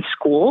place in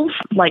schools.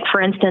 Like,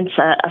 for instance,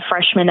 a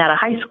freshman at a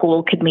high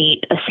school could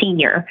meet a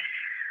senior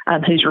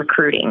who's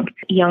recruiting.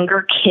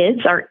 Younger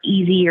kids are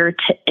easier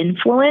to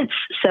influence,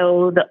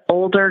 so the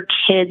older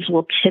kids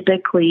will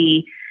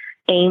typically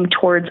aim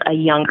towards a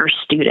younger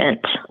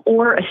student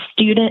or a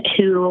student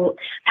who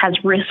has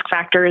risk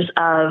factors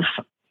of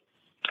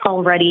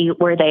already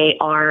where they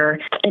are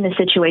in a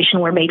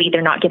situation where maybe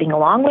they're not getting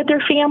along with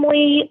their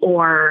family,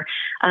 or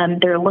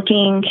they're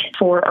looking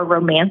for a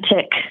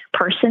romantic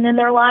person in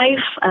their life.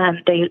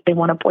 They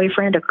want a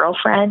boyfriend, a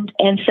girlfriend.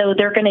 And so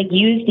they're going to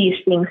use these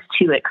things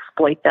to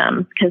exploit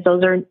them because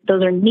those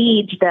are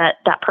needs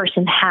that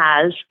person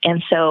has.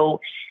 And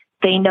so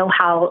they know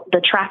how, the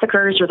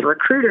traffickers or the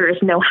recruiters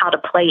know how to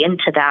play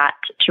into that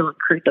to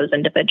recruit those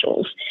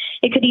individuals.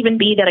 It could even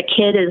be that a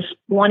kid is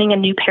wanting a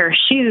new pair of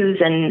shoes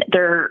and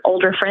their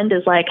older friend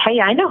is like, hey,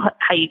 I know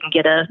how you can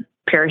get a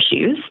pair of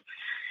shoes.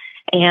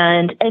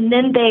 And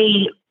then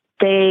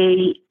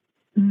they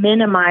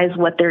minimize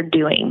what they're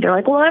doing. They're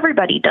like, well,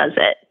 everybody does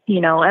it.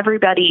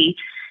 Everybody,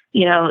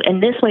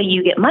 and this way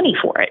you get money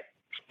for it.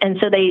 And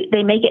so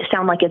they make it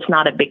sound like it's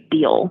not a big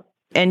deal.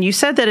 And you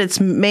said that it's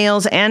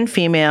males and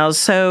females.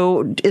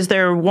 So is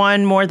there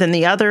one more than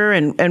the other?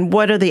 And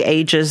what are the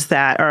ages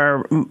that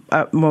are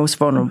most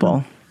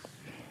vulnerable?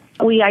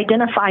 We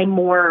identify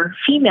more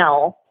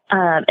female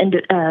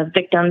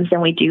victims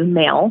than we do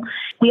male.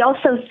 We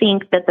also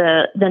think that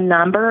the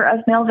number of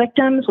male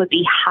victims would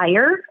be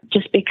higher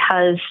just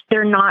because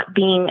they're not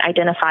being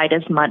identified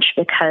as much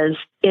because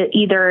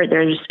either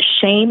there's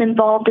shame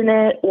involved in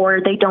it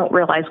or they don't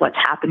realize what's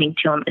happening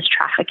to them is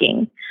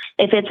trafficking.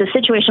 If it's a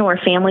situation where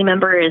a family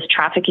member is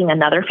trafficking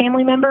another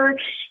family member,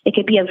 it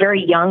could be a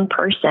very young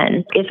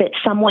person. If it's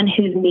someone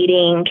who's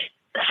meeting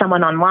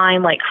someone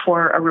online, like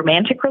for a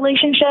romantic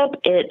relationship,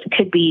 it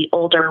could be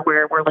older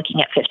where we're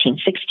looking at 15,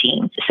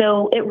 16.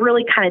 So it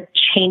really kind of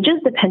changes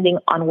depending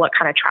on what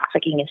kind of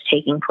trafficking is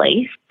taking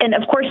place. And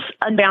of course,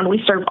 Unbound,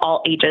 we serve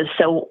all ages.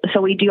 So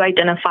we do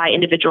identify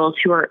individuals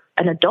who are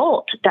an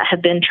adult that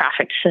have been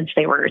trafficked since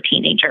they were a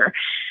teenager.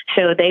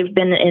 So they've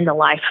been in the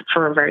life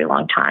for a very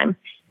long time.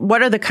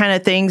 What are the kind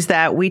of things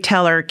that we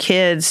tell our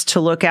kids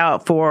to look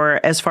out for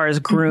as far as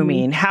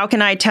grooming? Mm-hmm. How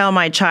can I tell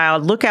my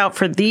child, look out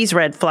for these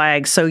red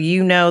flags so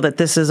you know that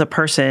this is a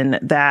person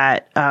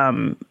that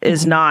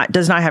does not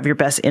have your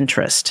best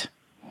interest?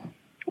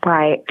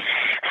 Right.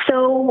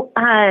 So,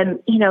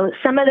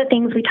 some of the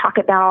things we talk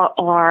about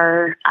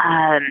are,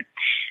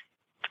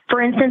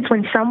 for instance,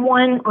 when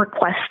someone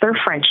requests their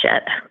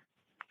friendship,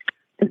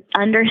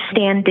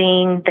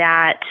 understanding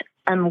that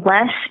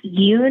unless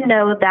you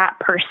know that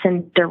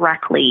person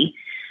directly,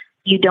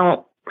 you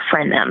don't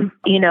friend them.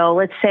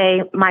 Let's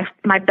say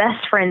my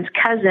best friend's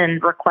cousin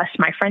requests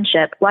my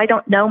friendship. Well, I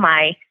don't know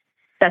my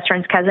best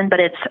friend's cousin, but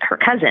it's her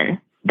cousin.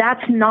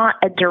 That's not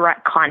a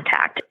direct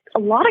contact. A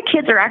lot of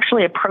kids are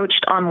actually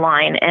approached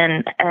online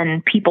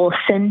and people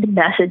send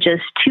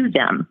messages to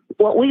them.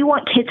 What we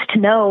want kids to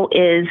know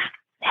is,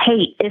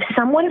 hey, if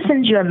someone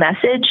sends you a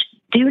message,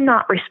 do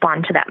not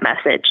respond to that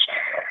message.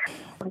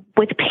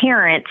 With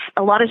parents,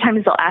 a lot of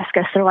times they'll ask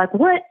us, they're like,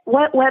 what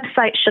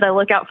website should I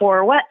look out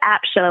for? What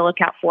app should I look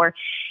out for?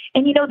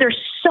 And, there's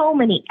so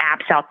many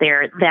apps out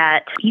there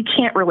that you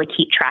can't really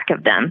keep track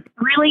of them.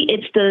 Really,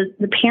 it's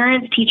the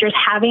parents, teachers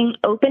having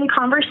open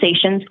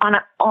conversations on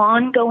an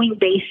ongoing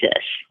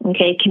basis,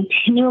 okay?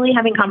 Continually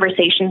having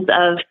conversations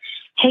of,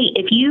 hey,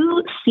 if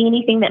you see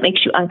anything that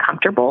makes you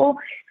uncomfortable,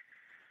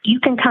 you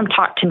can come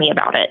talk to me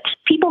about it.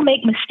 People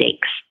make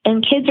mistakes,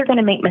 and kids are going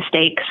to make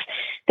mistakes.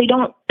 They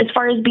don't, as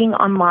far as being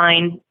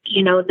online,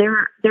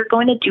 they're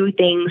going to do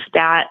things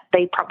that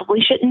they probably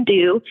shouldn't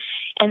do.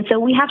 And so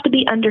we have to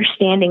be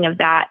understanding of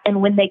that.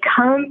 And when they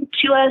come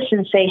to us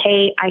and say,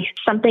 hey,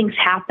 something's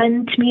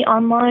happened to me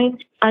online,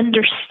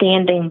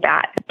 understanding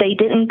that they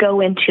didn't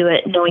go into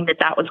it knowing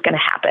that was going to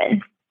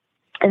happen.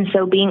 And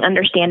so being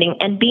understanding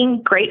and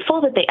being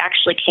grateful that they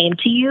actually came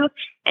to you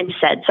and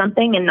said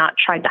something and not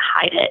tried to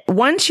hide it.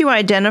 Once you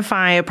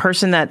identify a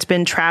person that's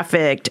been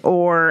trafficked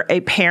or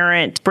a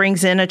parent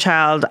brings in a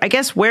child, I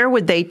guess where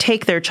would they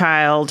take their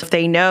child if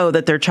they know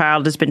that their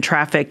child has been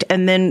trafficked?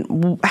 And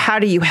then how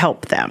do you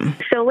help them?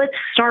 So let's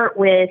start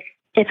with,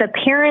 if a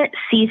parent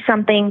sees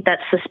something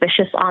that's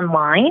suspicious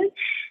online,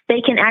 they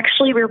can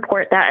actually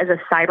report that as a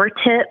cyber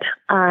tip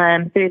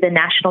through the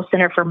National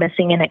Center for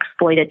Missing and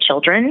Exploited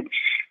Children.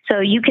 So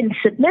you can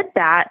submit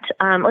that.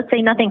 Let's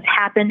say nothing's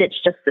happened,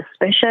 it's just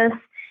suspicious.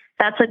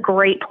 That's a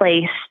great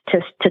place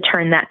to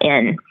turn that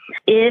in.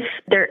 If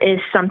there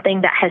is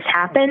something that has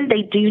happened,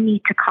 they do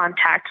need to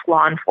contact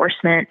law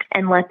enforcement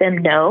and let them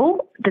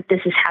know that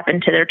this has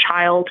happened to their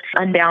child.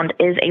 Unbound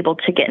is able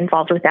to get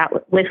involved with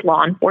that with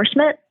law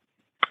enforcement.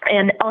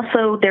 And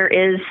also there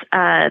is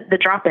the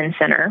drop-in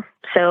center.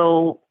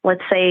 So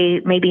let's say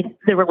maybe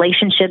the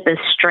relationship is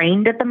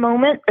strained at the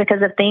moment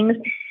because of things.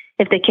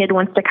 If the kid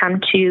wants to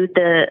come to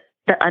the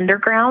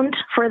underground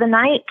for the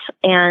night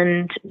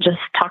and just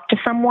talk to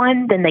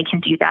someone, then they can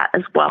do that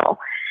as well.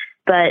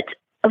 But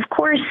of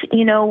course,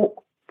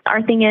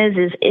 our thing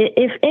is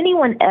if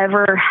anyone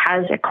ever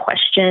has a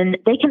question,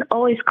 they can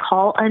always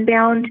call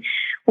Unbound.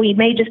 We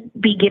may just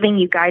be giving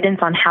you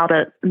guidance on how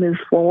to move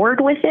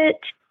forward with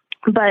it.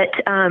 But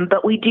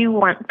we do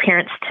want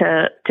parents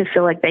to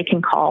feel like they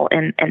can call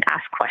and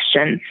ask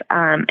questions,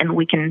 and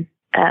we can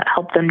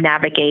help them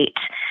navigate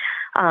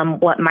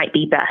what might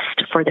be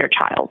best for their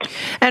child.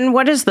 And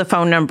what is the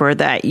phone number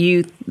that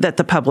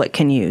the public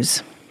can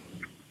use?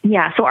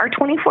 Yeah, so our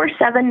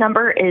 24/7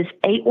 number is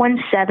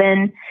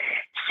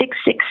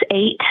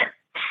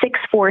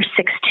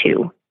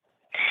 817-668-6462.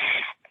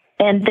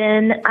 And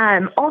then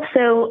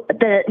also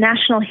the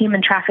National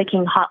Human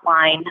Trafficking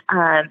Hotline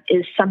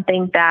is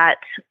something that,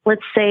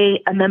 let's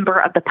say a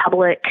member of the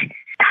public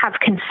have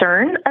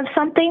concern of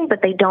something,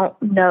 but they don't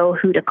know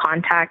who to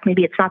contact.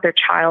 Maybe it's not their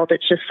child,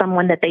 it's just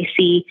someone that they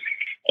see.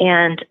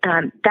 And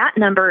that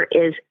number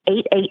is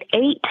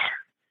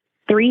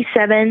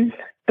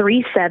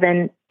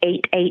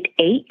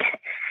 888-373-7888.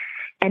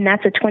 And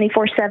that's a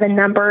 24/7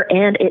 number,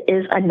 and it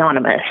is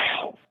anonymous.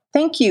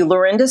 Thank you,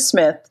 Lorinda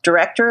Smith,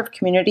 Director of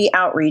Community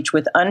Outreach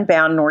with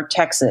Unbound North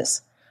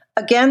Texas.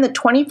 Again, the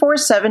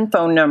 24/7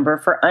 phone number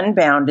for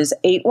Unbound is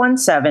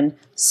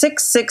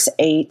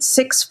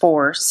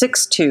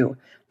 817-668-6462,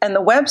 and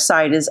the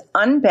website is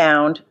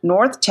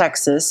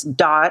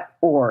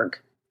unboundnorthtexas.org.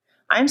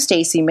 I'm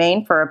Stacy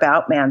Main for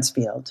About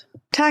Mansfield.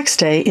 Tax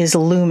day is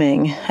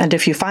looming, and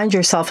if you find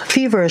yourself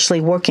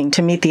feverishly working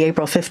to meet the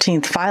April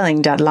 15th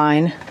filing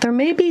deadline, there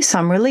may be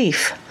some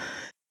relief.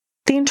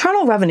 The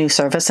Internal Revenue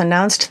Service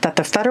announced that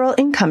the federal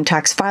income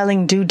tax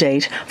filing due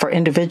date for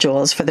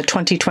individuals for the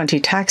 2020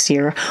 tax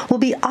year will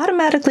be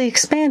automatically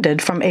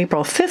expanded from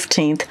April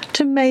 15th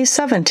to May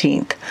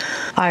 17th.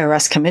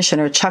 IRS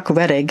Commissioner Chuck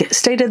Rettig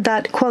stated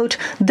that, quote,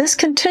 "This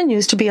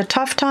continues to be a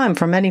tough time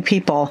for many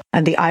people,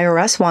 and the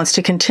IRS wants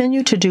to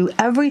continue to do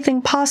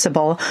everything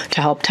possible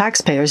to help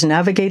taxpayers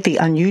navigate the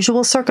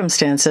unusual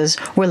circumstances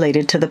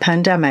related to the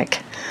pandemic."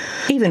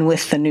 Even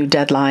with the new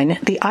deadline,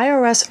 the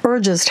IRS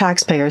urges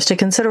taxpayers to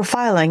consider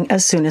filing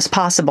as soon as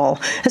possible,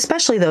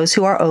 especially those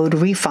who are owed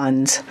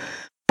refunds.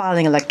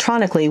 Filing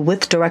electronically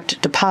with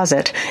direct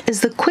deposit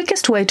is the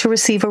quickest way to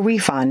receive a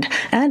refund,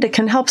 and it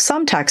can help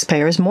some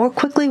taxpayers more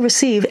quickly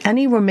receive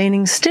any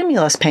remaining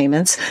stimulus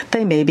payments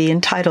they may be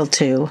entitled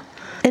to.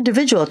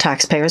 Individual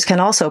taxpayers can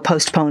also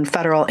postpone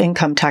federal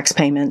income tax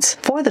payments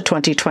for the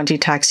 2020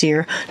 tax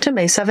year to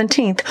May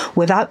 17th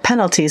without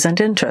penalties and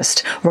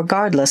interest,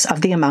 regardless of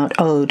the amount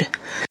owed.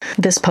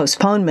 This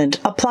postponement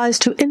applies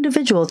to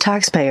individual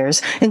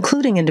taxpayers,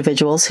 including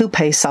individuals who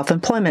pay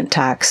self-employment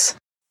tax.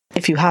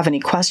 If you have any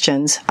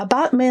questions,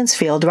 About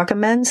Mansfield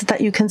recommends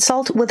that you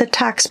consult with a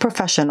tax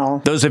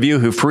professional. Those of you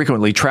who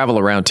frequently travel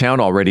around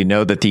town already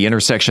know that the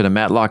intersection of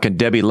Matlock and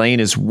Debbie Lane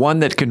is one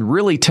that can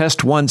really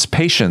test one's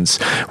patience.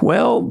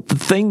 Well,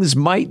 things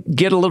might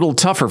get a little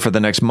tougher for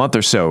the next month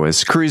or so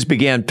as crews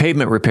began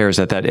pavement repairs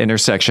at that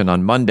intersection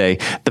on Monday.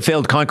 The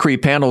failed concrete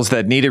panels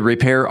that needed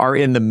repair are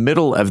in the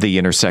middle of the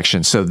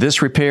intersection, so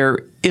this repair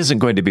isn't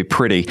going to be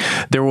pretty.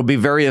 There will be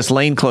various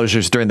lane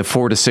closures during the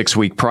 4 to 6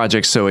 week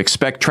project, so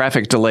expect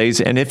traffic delays.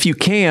 And if you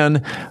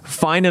can,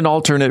 find an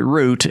alternate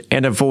route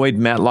and avoid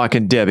Matlock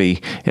and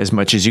Debbie as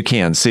much as you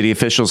can. City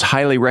officials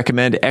highly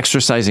recommend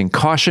exercising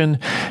caution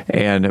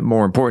and,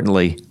 more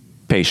importantly,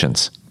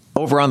 patience.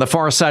 Over on the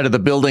far side of the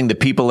building, the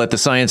people at the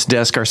science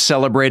desk are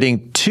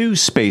celebrating 2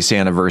 space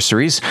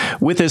anniversaries.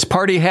 With his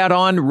party hat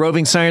on,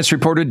 roving science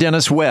reporter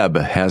Dennis Webb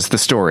has the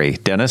story.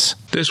 Dennis?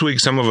 This week,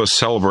 some of us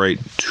celebrate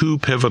 2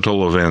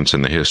 pivotal events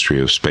in the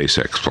history of space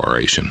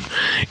exploration.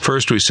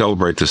 First, we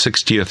celebrate the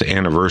 60th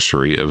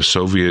anniversary of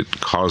Soviet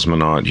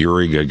cosmonaut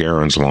Yuri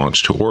Gagarin's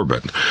launch to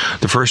orbit,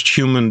 the first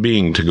human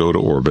being to go to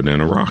orbit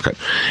in a rocket.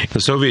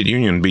 The Soviet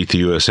Union beat the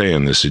USA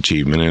in this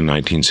achievement in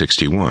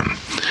 1961.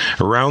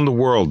 Around the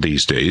world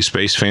these days,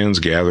 space fans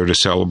gather to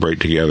celebrate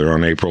together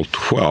on April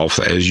 12th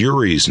as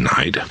Yuri's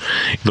Night,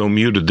 though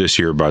muted this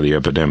year by the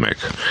epidemic.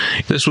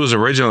 This was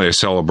originally a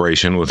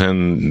celebration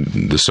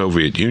within the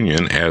Soviet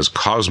Union as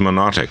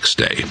Cosmonautics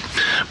Day,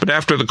 but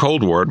after the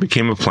Cold War, it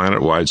became a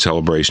planet-wide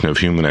celebration of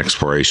human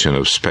exploration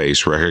of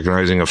space,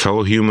 recognizing a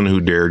fellow human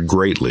who dared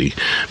greatly,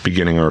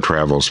 beginning our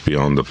travels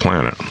beyond the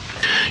planet.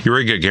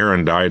 Yuri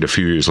Gagarin died a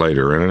few years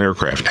later in an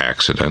aircraft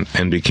accident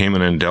and became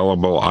an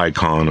indelible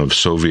icon of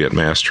Soviet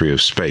mastery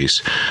of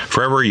space,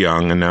 forever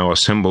young and now a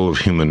symbol of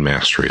human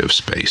mastery of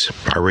space.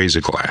 I raise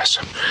a glass.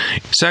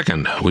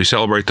 Second, we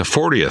celebrate the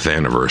 40th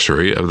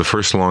anniversary of the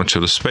first launch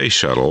of the space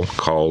shuttle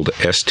called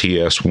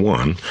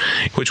STS-1,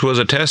 which was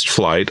a test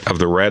flight of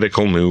the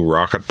radical new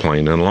rocket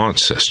plane and launch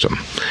system,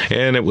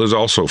 and it was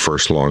also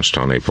first launched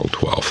on April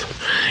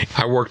 12th.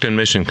 I worked in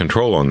mission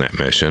control on that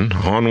mission,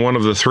 on one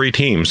of the 3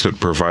 teams that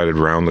provided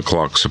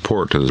round-the-clock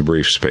support to the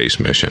brief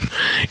space mission,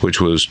 which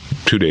was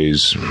 2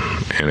 days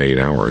and 8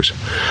 hours.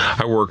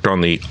 I worked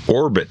on the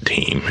orbit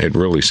team. It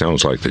really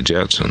sounds like the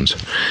Jetsons.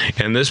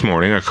 And this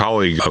morning, a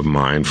colleague of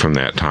mine from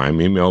that time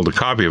emailed a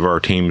copy of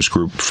our team's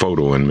group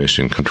photo in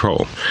mission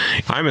control.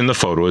 I'm in the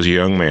photo as a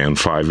young man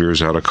 5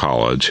 years out of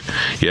college,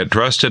 yet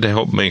trusted to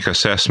help make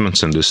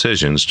assessments and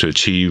decisions to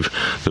achieve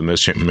the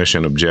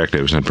mission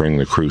objectives and bring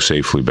the crew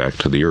safely back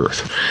to the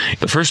Earth.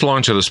 The first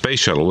launch of the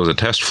space shuttle was a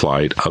test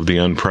flight of the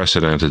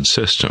unprecedented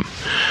system.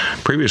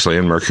 Previously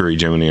in Mercury,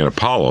 Gemini, and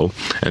Apollo,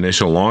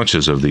 initial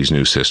launches of these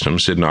new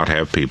systems did not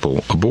have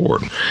people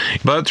aboard.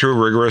 But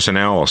through rigorous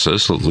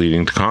analysis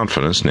leading to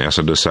confidence,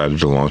 NASA decided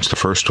to launch the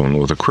first one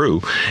with a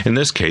crew, in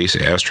this case,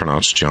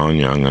 astronauts John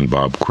Young and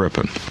Bob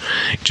Crippen.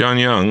 John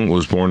Young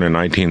was born in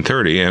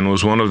 1930 and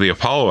was one of the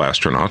Apollo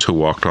astronauts who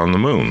walked on the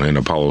moon in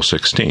Apollo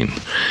 16.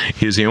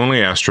 He is the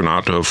only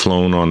astronaut to have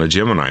flown on a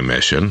Gemini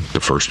mission, the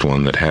first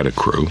one that had a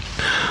crew,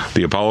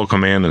 the Apollo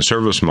Command and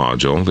Service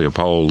Module, the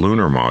Apollo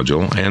Lunar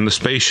Module, and the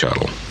Space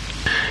Shuttle.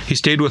 He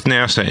stayed with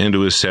NASA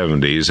into his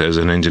 70s as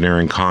an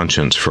engineering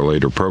conscience for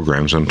later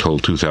programs until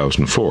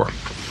 2004,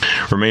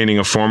 remaining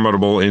a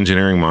formidable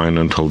engineering mind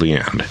until the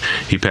end.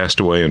 He passed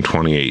away in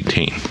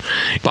 2018.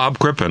 Bob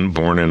Crippen,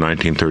 born in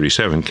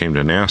 1937, came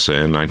to NASA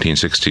in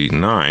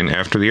 1969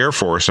 after the Air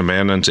Force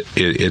abandoned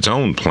its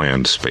own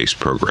planned space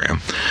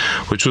program,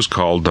 which was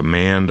called the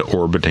Manned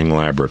Orbiting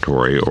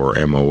Laboratory, or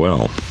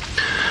MOL.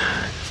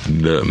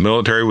 The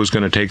military was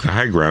going to take the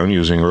high ground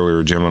using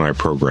earlier Gemini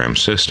program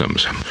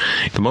systems.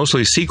 The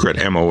mostly secret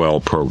MOL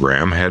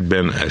program had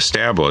been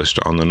established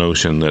on the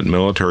notion that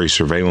military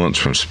surveillance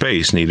from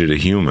space needed a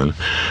human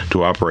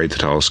to operate the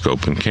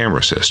telescope and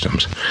camera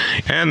systems,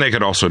 and they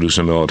could also do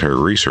some military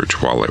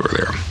research while they were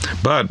there.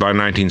 But by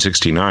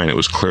 1969, it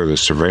was clear that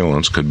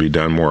surveillance could be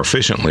done more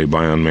efficiently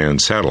by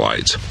unmanned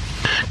satellites.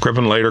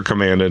 Crippen later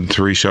commanded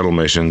 3 shuttle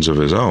missions of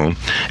his own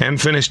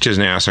and finished his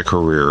NASA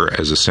career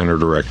as a center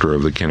director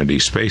of the Kennedy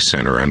Space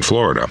Center in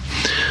Florida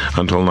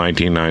until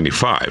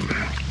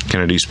 1995.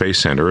 Kennedy Space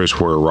Center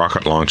is where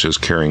rocket launches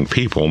carrying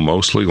people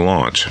mostly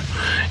launch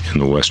in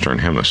the Western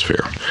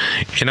Hemisphere.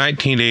 In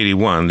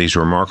 1981, these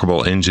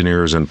remarkable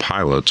engineers and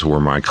pilots were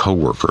my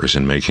co-workers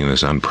in making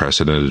this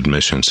unprecedented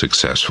mission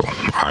successful.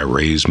 I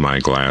raise my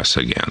glass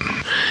again.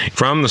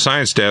 From the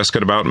Science Desk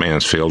at About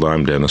Mansfield,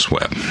 I'm Dennis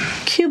Webb.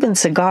 Cuban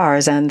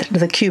cigars and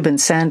the Cuban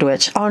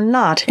sandwich are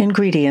not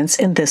ingredients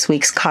in this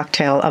week's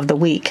Cocktail of the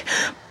Week.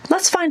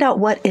 Let's find out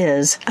what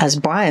is, as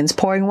Brian's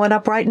pouring one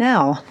up right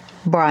now.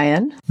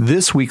 Brian?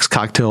 This week's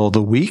Cocktail of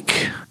the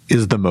Week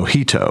is the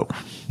Mojito,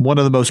 one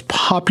of the most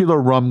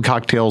popular rum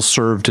cocktails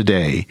served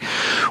today,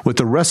 with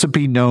the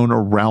recipe known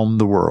around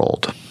the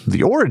world.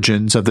 The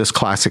origins of this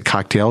classic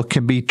cocktail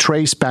can be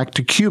traced back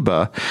to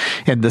Cuba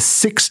in the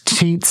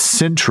 16th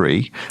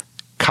century.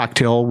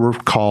 Cocktail were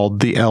called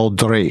the El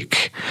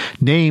Drake,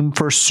 named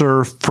for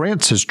Sir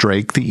Francis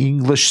Drake, the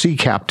English sea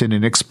captain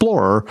and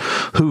explorer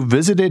who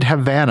visited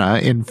Havana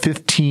in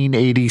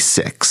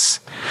 1586.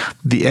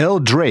 The El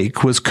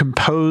Drake was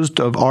composed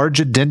of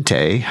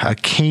aguardiente, a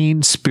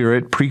cane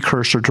spirit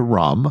precursor to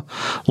rum,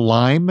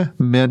 lime,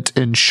 mint,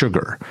 and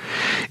sugar.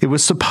 It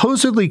was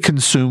supposedly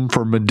consumed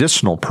for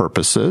medicinal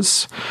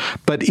purposes,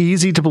 but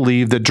easy to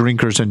believe that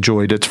drinkers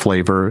enjoyed its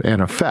flavor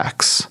and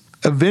effects.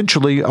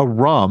 Eventually, a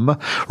rum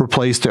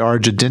replaced the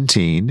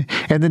aguardiente,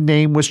 and the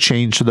name was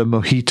changed to the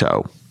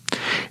Mojito.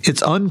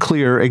 It's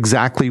unclear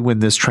exactly when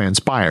this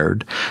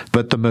transpired,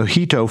 but the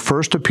Mojito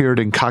first appeared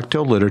in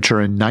cocktail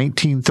literature in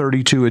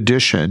 1932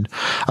 edition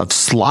of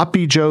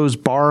Sloppy Joe's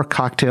Bar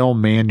Cocktail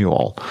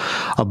Manual,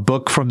 a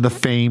book from the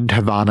famed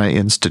Havana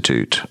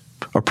Institute.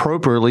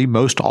 Appropriately,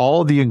 most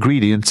all of the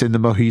ingredients in the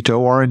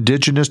Mojito are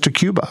indigenous to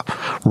Cuba: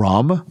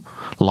 rum,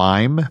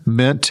 lime,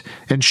 mint,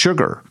 and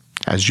sugar.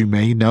 As you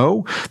may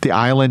know, the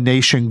island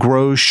nation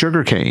grows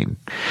sugarcane,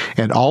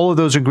 and all of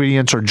those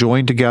ingredients are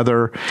joined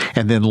together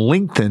and then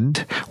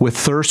lengthened with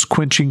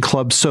thirst-quenching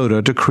club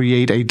soda to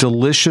create a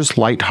delicious,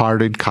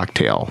 light-hearted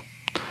cocktail.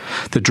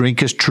 The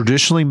drink is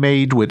traditionally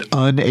made with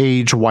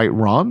unaged white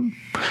rum,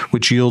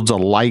 which yields a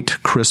light,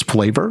 crisp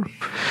flavor.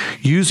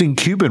 Using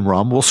Cuban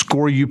rum will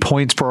score you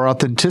points for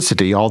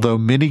authenticity, although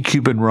many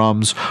Cuban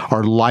rums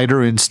are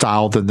lighter in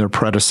style than their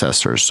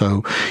predecessors,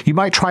 so you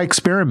might try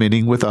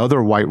experimenting with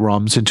other white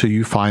rums until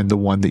you find the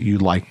one that you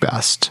like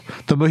best.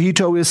 The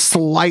Mojito is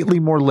slightly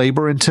more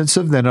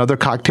labor-intensive than other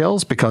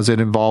cocktails because it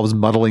involves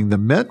muddling the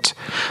mint,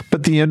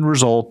 but the end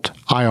result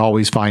I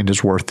always find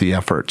is worth the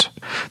effort.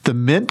 The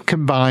mint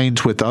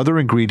combines with other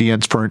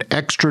ingredients for an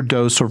extra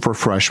dose of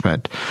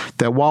refreshment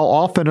that, while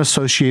often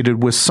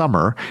associated with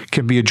summer,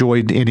 can be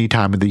enjoyed any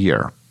time of the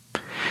year.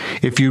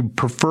 If you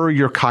prefer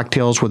your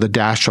cocktails with a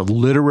dash of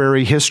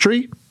literary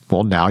history,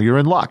 well, now you're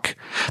in luck.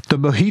 The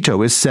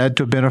Mojito is said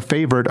to have been a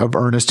favorite of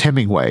Ernest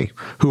Hemingway,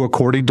 who,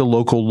 according to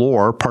local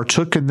lore,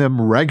 partook in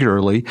them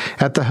regularly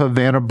at the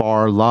Havana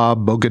bar La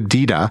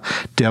Bogadita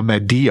de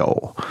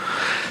Medio.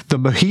 The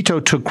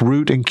Mojito took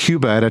root in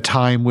Cuba at a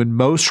time when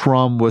most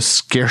rum was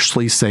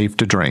scarcely safe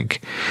to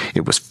drink.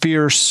 It was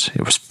fierce,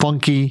 it was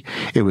funky,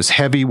 it was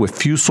heavy with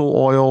fusel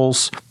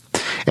oils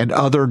and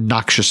other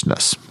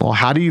noxiousness. Well,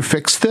 how do you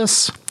fix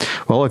this?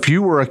 Well, if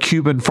you were a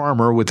Cuban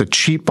farmer with a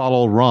cheap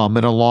bottle of rum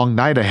and a long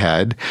night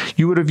ahead,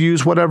 you would have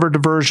used whatever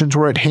diversions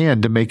were at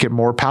hand to make it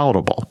more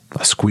palatable.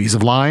 A squeeze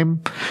of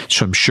lime,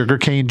 some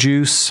sugarcane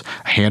juice,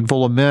 a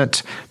handful of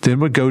mint, then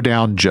would go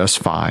down just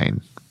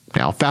fine.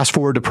 Now, fast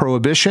forward to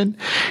Prohibition,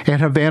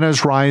 and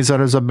Havana's rise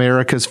as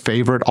America's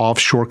favorite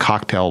offshore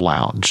cocktail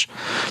lounge.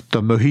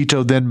 The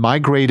Mojito then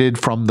migrated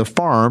from the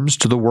farms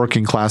to the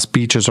working-class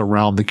beaches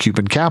around the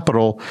Cuban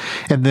capital,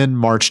 and then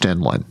marched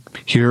inland.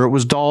 Here it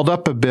was dolled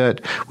up a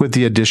bit with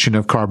the addition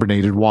of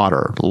carbonated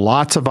water,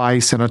 lots of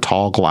ice in a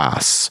tall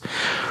glass.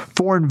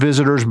 Foreign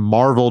visitors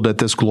marveled at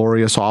this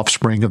glorious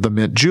offspring of the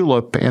mint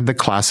julep and the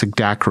classic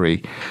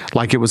daiquiri,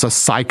 like it was a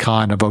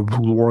scion of a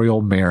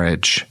royal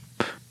marriage.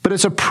 But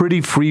it's a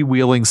pretty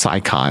freewheeling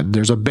scion.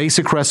 There's a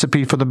basic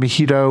recipe for the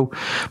Mojito,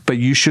 but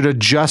you should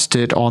adjust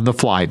it on the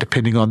fly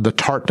depending on the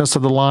tartness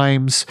of the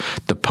limes,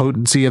 the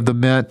potency of the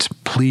mint,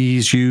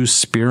 please use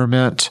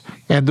spearmint,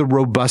 and the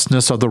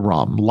robustness of the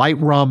rum. Light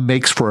rum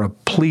makes for a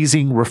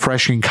pleasing,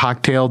 refreshing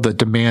cocktail that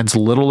demands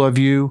little of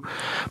you,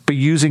 but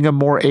using a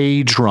more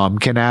aged rum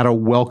can add a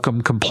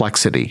welcome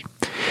complexity.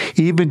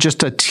 Even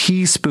just a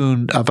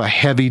teaspoon of a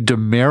heavy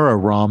Demerara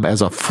rum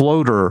as a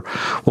floater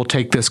will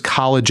take this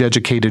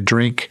college-educated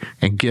drink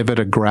and give it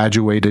a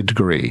graduated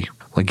degree.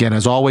 Again,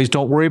 as always,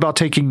 don't worry about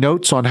taking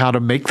notes on how to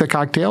make the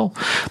cocktail.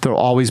 They'll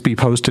always be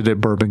posted at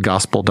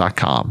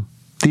bourbongospel.com.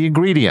 The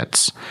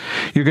ingredients.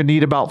 You're going to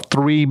need about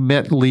 3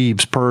 mint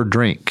leaves per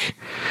drink.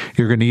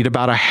 You're going to need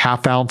about a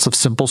half ounce of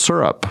simple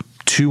syrup,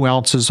 2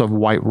 ounces of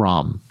white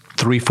rum,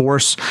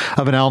 3/4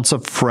 of an ounce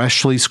of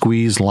freshly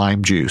squeezed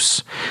lime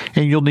juice.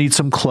 And you'll need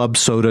some club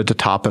soda to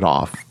top it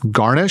off.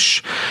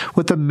 Garnish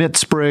with a mint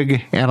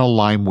sprig and a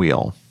lime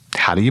wheel.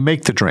 How do you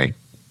make the drink?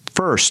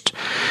 First,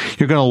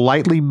 you're going to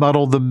lightly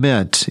muddle the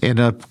mint in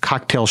a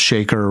cocktail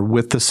shaker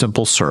with the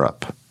simple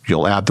syrup.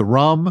 You'll add the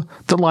rum,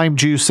 the lime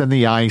juice, and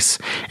the ice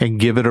and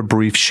give it a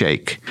brief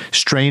shake.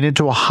 Strain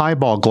into a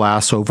highball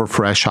glass over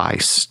fresh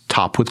ice.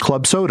 Top with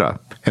club soda,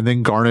 and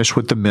then garnish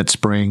with the mint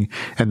sprig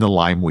and the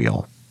lime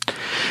wheel.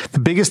 The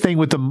biggest thing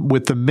with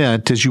the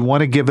mint is you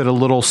want to give it a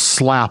little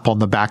slap on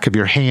the back of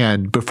your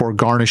hand before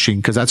garnishing,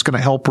 because that's going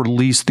to help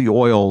release the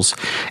oils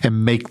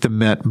and make the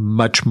mint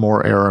much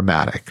more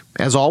aromatic.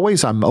 As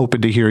always, I'm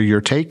open to hear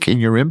your take and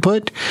your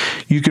input.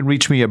 You can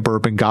reach me at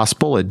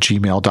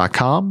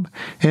bourbongospel@gmail.com.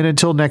 And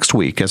until next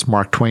week, as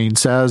Mark Twain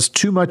says,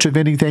 too much of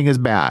anything is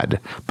bad,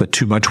 but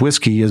too much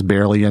whiskey is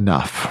barely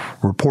enough.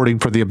 Reporting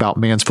for the About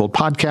Mansfield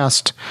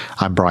podcast,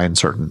 I'm Brian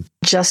Certain.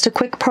 Just a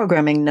quick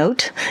programming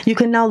note. You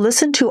can now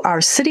listen to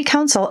our City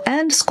Council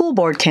and School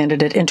Board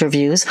candidate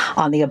interviews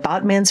on the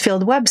About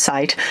Mansfield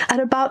website at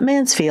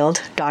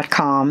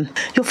aboutmansfield.com.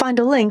 You'll find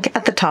a link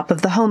at the top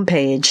of the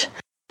homepage.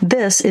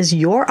 This is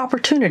your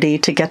opportunity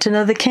to get to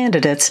know the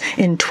candidates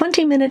in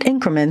 20-minute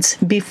increments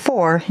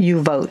before you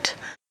vote.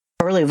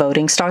 Early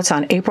voting starts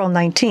on April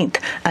 19th,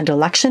 and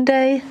Election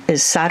Day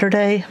is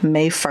Saturday,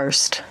 May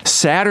 1st.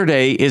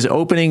 Saturday is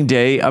opening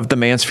day of the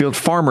Mansfield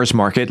Farmers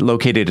Market,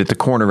 located at the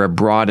corner of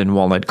Broad and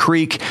Walnut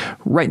Creek,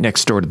 right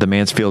next door to the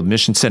Mansfield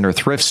Mission Center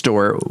thrift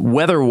store.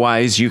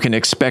 Weather-wise, you can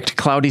expect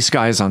cloudy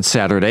skies on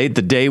Saturday.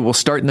 The day will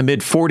start in the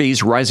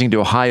mid-40s, rising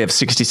to a high of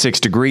 66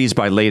 degrees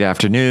by late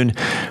afternoon,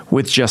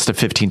 with just a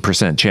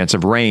 15% chance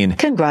of rain.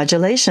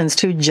 Congratulations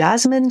to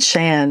Jasmine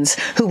Shands,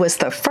 who was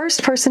the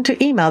first person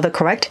to email the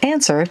correct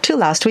answer to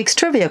last week's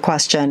trivia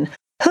question.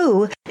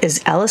 Who is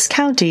Ellis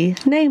County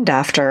named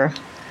after?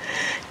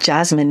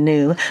 Jasmine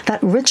knew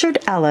that Richard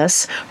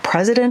Ellis,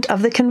 president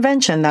of the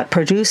convention that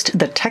produced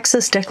the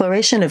Texas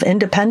Declaration of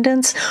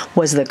Independence,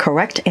 was the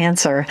correct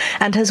answer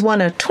and has won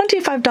a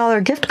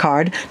 $25 gift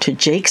card to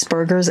Jake's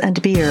Burgers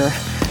and Beer.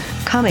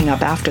 Coming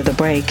up after the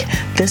break,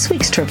 this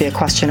week's trivia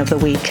question of the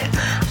week.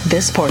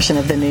 This portion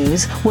of the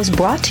news was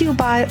brought to you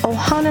by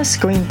Ohana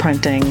Screen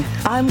Printing.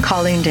 I'm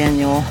Colleen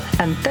Daniel,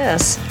 and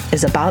this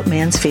is About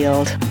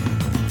Mansfield.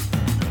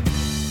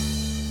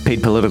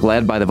 Paid political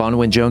ad by the Vaughn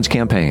Wynne Jones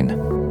campaign.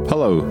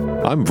 Hello,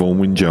 I'm Vaughn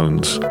Wynne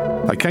Jones.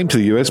 I came to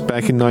the US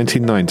back in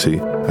 1990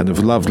 and have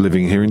loved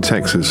living here in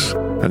Texas.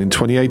 And in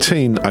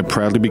 2018, I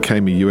proudly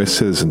became a US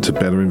citizen to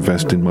better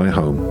invest in my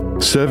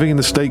home. Serving in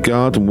the State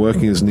Guard and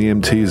working as an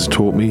EMT has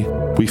taught me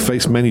we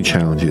face many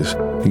challenges,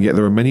 and yet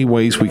there are many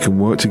ways we can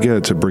work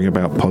together to bring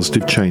about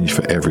positive change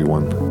for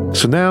everyone.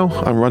 So now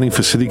I'm running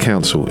for City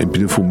Council in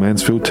beautiful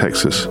Mansfield,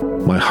 Texas,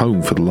 my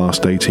home for the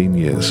last 18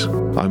 years.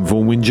 I'm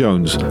Vaughn Wynne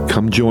Jones.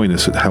 Come join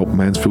us at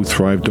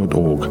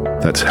helpmansfieldthrive.org.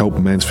 That's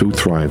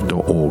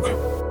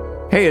helpmansfieldthrive.org.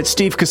 Hey, it's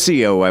Steve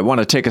Casillo. I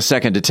want to take a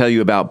second to tell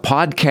you about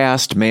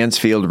Podcast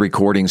Mansfield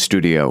Recording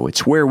Studio.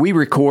 It's where we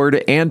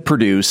record and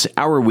produce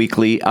our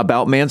weekly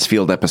About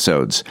Mansfield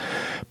episodes.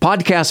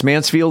 Podcast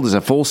Mansfield is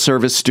a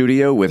full-service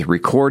studio with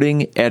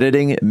recording,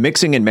 editing,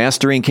 mixing, and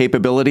mastering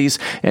capabilities,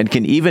 and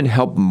can even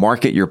help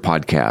market your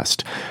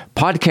podcast.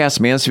 Podcast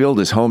Mansfield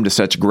is home to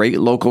such great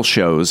local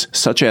shows,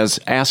 such as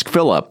Ask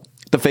Philip,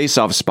 The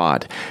Face-Off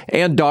Spot,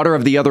 and Daughter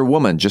of the Other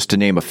Woman, just to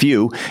name a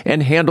few,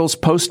 and handles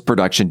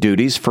post-production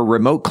duties for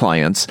remote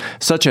clients,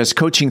 such as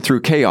Coaching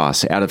Through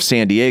Chaos out of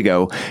San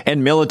Diego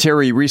and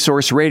Military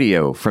Resource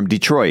Radio from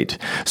Detroit.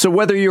 So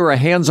whether you're a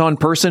hands-on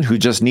person who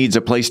just needs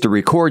a place to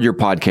record your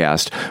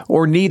podcast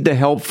or need the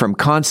help from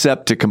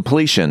concept to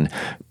completion,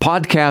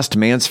 Podcast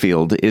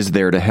Mansfield is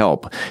there to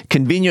help.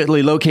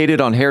 Conveniently located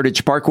on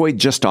Heritage Parkway,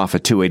 just off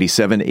of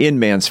 287 in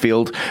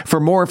Mansfield. For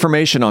more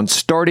information on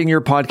starting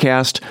your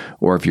podcast,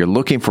 or if you're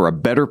looking for a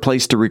better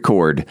place to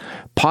record,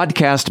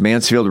 Podcast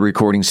Mansfield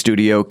Recording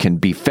Studio can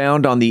be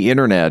found on the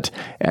internet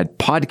at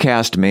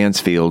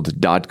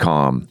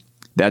podcastmansfield.com.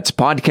 That's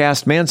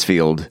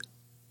podcastmansfield.com.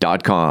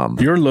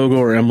 Your logo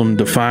or emblem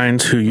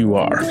defines who you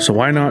are, so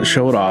why not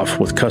show it off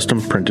with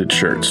custom printed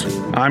shirts?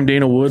 I'm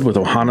Dana Wood with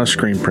Ohana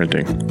Screen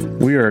Printing.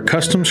 We are a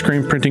custom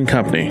screen printing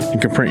company and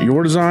can print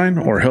your design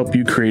or help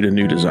you create a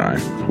new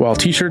design. While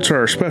t-shirts are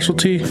our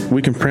specialty,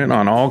 we can print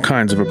on all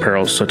kinds of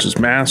apparel such as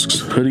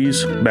masks,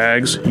 hoodies,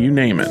 bags, you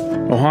name it.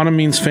 Ohana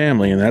means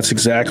family, and that's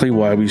exactly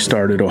why we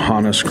started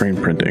Ohana Screen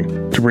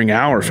Printing, to bring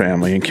our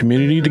family and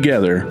community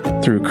together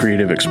through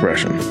creative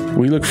expression.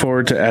 We look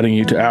forward to adding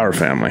you to our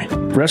family.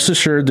 Rest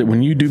assured that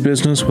when you do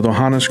business with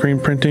Ohana Screen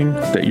Printing,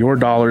 that your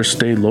dollars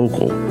stay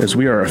local, as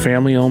we are a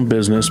family-owned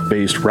business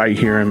based right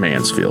here in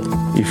Mansfield.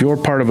 If you're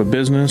part of a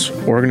business,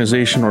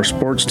 organization, or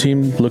sports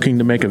team looking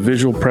to make a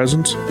visual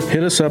presence,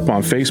 hit us up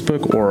on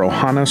Facebook or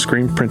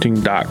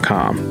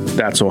ohanascreenprinting.com.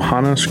 That's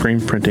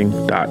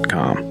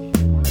ohanascreenprinting.com.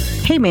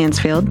 Hey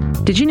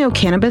Mansfield, did you know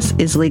cannabis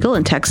is legal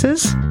in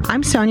Texas?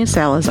 I'm Sonia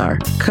Salazar,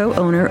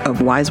 co-owner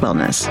of Wise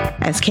Wellness.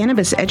 As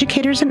cannabis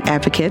educators and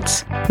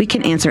advocates, we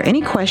can answer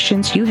any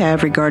questions you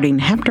have regarding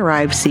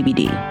hemp-derived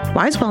CBD.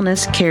 Wise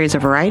Wellness carries a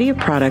variety of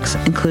products,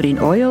 including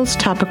oils,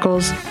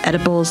 topicals,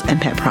 edibles, and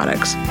pet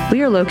products.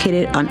 We are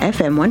located on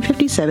FM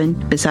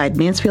 157 beside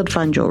Mansfield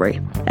Fun Jewelry.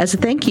 As a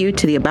thank you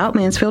to the About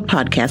Mansfield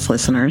podcast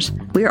listeners,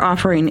 we are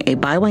offering a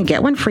buy one,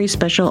 get one free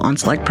special on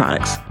select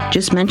products.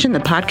 Just mention the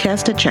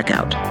podcast at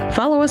checkout.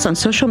 Follow us on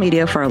social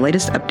media for our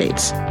latest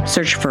updates.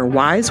 Search for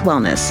Wise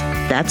Wellness.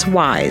 That's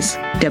Wise,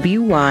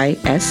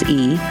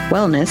 W-Y-S-E,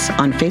 Wellness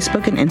on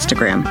Facebook and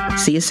Instagram.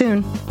 See you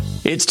soon.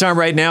 It's time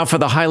right now for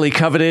the highly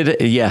coveted,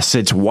 yes,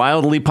 it's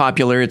wildly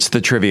popular, it's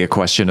the trivia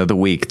question of the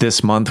week.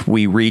 This month,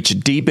 we reach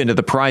deep into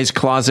the prize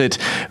closet.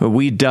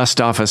 We dust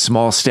off a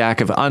small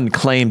stack of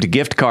unclaimed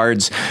gift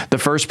cards. The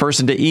first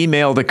person to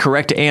email the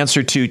correct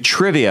answer to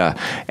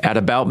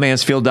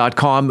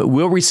trivia@aboutmansfield.com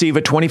will receive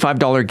a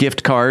 $25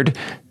 gift card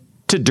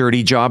to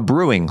Dirty Job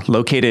Brewing,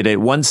 located at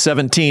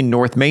 117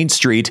 North Main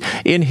Street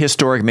in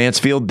historic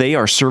Mansfield. They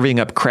are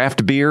serving up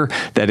craft beer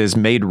that is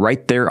made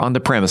right there on the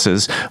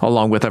premises,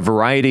 along with a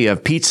variety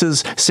of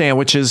pizzas,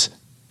 sandwiches,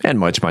 and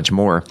much, much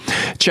more.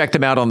 Check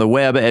them out on the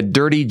web at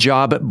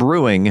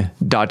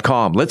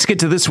dirtyjobbrewing.com. Let's get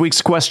to this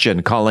week's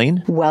question.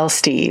 Colleen? Well,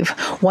 Steve,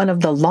 one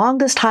of the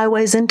longest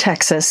highways in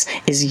Texas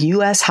is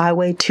U.S.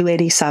 Highway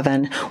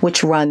 287,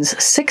 which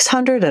runs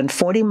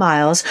 640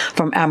 miles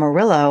from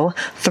Amarillo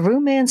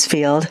through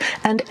Mansfield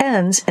and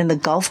ends in the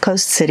Gulf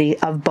Coast city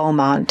of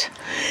Beaumont.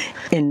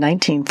 In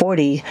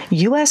 1940,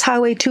 U.S.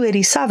 Highway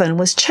 287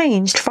 was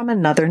changed from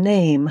another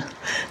name.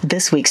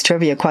 This week's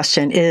trivia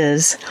question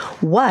is,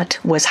 what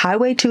was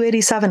Highway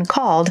 287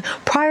 called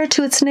prior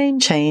to its name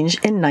change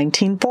in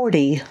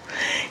 1940?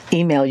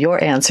 Email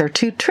your answer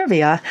to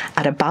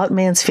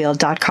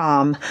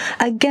trivia@aboutmansfield.com.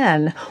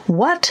 Again,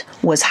 what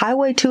was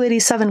Highway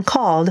 287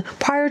 called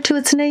prior to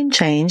its name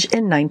change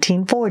in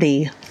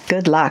 1940?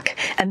 Good luck,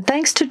 and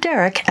thanks to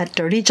Derek at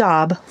Dirty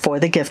Job for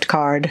the gift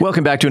card.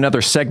 Welcome back to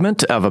another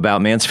segment of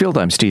About Mansfield.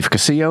 I'm Steve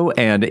Casillo,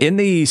 and in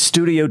the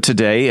studio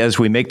today, as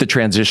we make the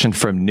transition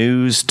from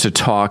news to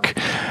talk,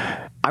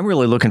 I'm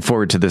really looking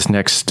forward to this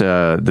next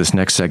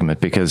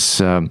segment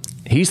because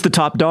he's the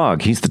top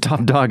dog. He's the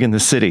top dog in the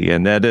city,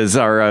 and that is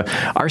our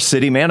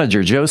city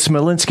manager, Joe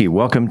Smolinski.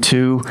 Welcome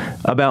to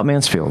About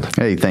Mansfield.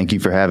 Hey, thank you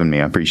for having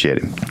me. I appreciate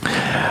it.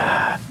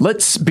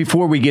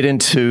 Before we get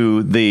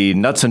into the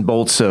nuts and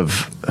bolts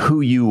of who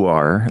you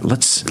are,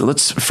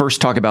 let's first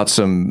talk about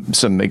some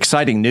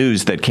exciting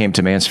news that came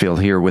to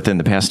Mansfield here within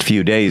the past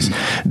few days,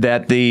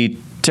 that the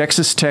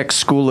Texas Tech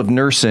School of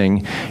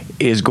Nursing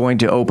is going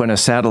to open a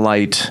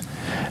satellite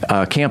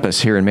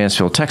campus here in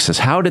Mansfield, Texas.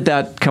 How did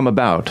that come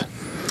about?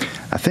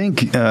 I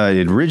think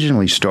it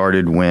originally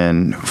started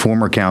when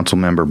former council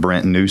member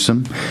Brent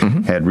Newsom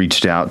had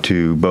reached out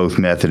to both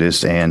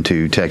Methodist and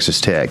to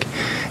Texas Tech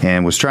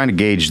and was trying to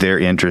gauge their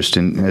interest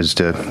as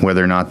to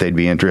whether or not they'd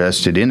be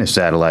interested in a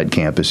satellite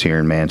campus here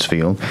in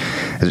Mansfield.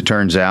 As it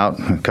turns out,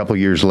 a couple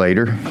years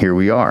later, here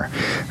we are.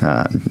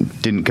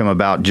 Didn't come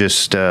about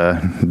just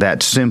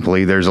that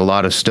simply. There's a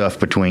lot of stuff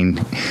between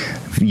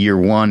year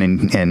one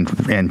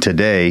and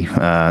today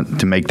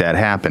to make that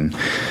happen.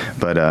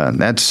 But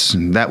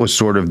that was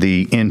sort of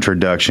the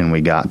introduction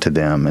we got to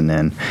them. And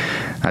then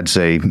I'd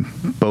say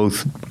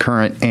both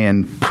current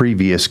and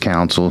previous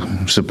council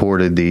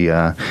supported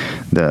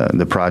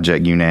the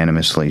project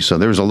unanimously. So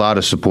there was a lot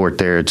of support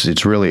there.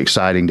 It's really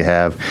exciting to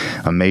have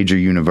a major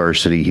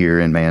university here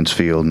in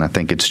Mansfield, and I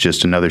think it's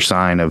just another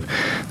sign of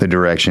the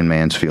direction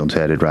Mansfield's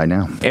headed right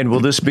now. And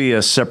will this be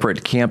a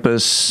separate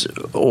campus,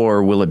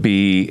 or will it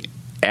be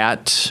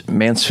at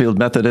Mansfield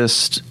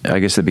Methodist? I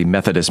guess it'd be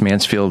Methodist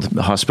Mansfield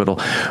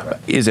Hospital.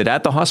 Is it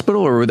at the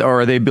hospital, or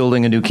are they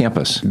building a new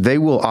campus? They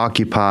will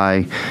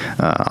occupy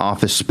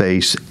office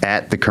space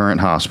at the current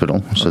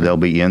hospital, so they'll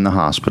be in the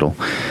hospital.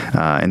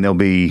 And they'll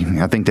be,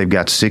 I think they've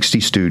got 60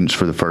 students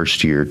for the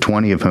first year,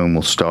 20 of whom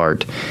will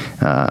start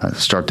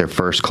their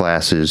first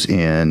classes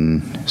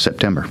in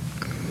September.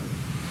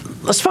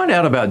 Let's find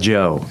out about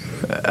Joe.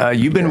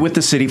 You've been with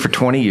the city for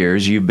 20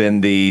 years. You've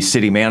been the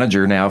city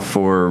manager now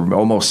for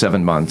almost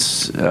 7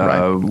 months.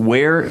 Right.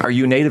 Where are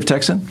you, a native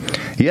Texan?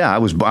 Yeah, I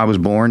was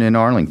born in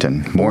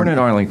Arlington. Born in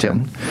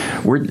Arlington.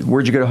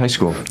 Where'd you go to high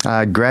school?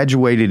 I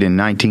graduated in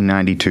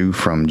 1992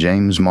 from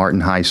James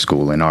Martin High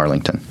School in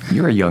Arlington.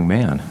 You're a young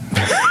man.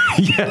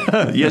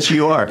 Yeah, yes,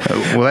 you are.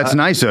 Well, that's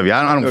nice of you.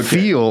 I don't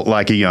feel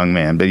like a young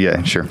man, but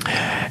yeah, sure.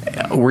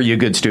 Were you a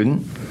good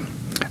student?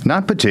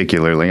 Not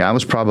particularly. I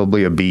was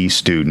probably a B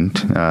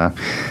student.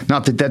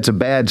 Not that that's a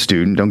bad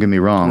student, don't get me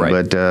wrong,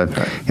 right. But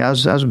yeah, I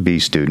was a B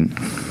student.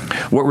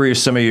 What were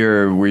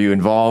were you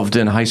involved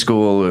in high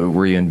school?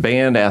 Were you in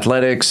band,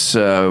 athletics?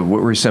 What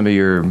were some of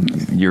your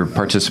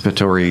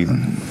participatory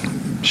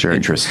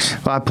interests?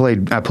 Well, I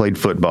played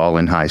football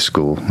in high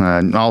school.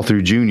 All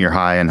through junior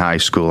high and high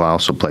school, I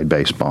also played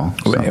baseball.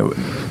 So.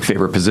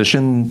 Favorite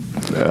position?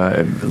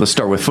 Let's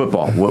start with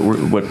football.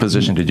 What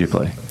position did you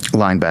play?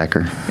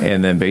 Linebacker.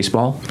 And then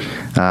baseball?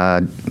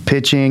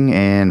 Pitching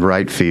and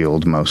right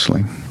field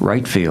mostly.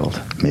 Right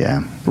field.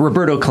 Yeah.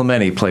 Roberto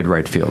Clemente played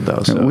right field,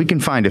 though. So. We can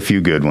find a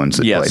few good ones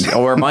that played.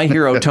 Or my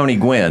hero, Tony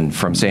Gwynn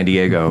from San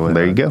Diego.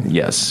 There you go.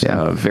 Yes.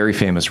 Yeah. Very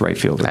famous right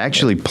fielder. I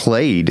actually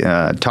played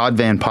Todd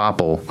Van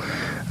Poppel.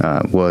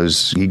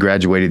 He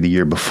graduated the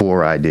year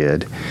before I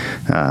did.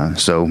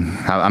 So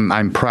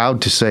I'm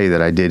proud to say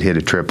that I did hit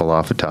a triple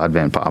off of Todd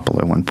Van Poppel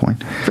at one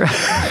point.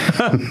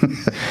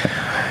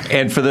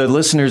 And for the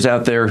listeners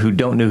out there who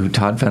don't know who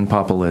Todd Van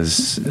Poppel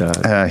is,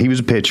 he was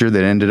a pitcher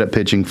that ended up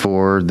pitching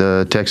for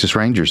the Texas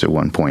Rangers at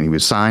one point. He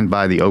was signed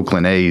by the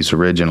Oakland A's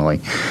originally,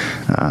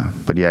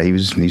 but yeah,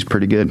 he's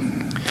pretty good.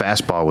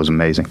 Fastball was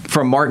amazing.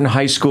 From Martin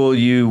High School,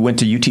 you went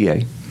to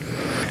UTA.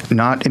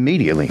 Not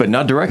immediately. But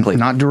not directly.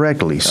 Not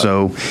directly.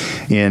 So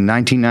in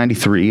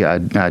 1993,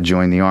 I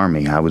joined the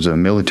Army. I was a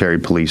military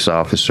police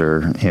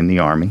officer in the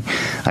Army.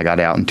 I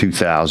got out in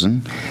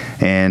 2000.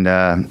 And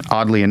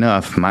oddly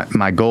enough,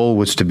 my goal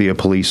was to be a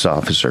police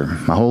officer.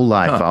 My whole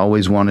life, I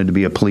always wanted to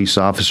be a police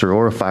officer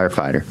or a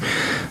firefighter.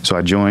 So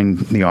I joined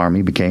the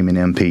Army, became an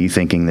MP,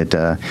 thinking that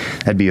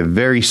that'd be a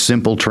very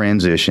simple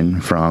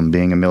transition from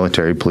being a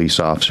military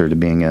police officer to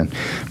being a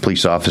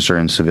police officer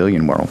in the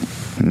civilian world.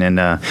 And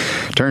then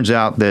turns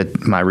out that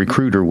my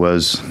recruiter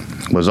was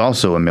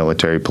also a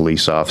military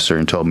police officer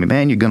and told me,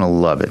 man, you're going to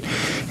love it.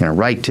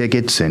 Write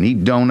tickets and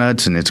eat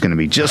donuts, and it's going to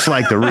be just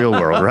like the real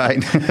world,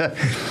 right?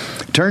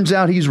 Turns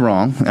out he's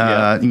wrong.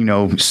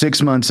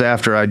 6 months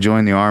after I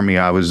joined the Army,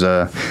 I was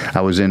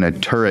in a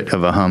turret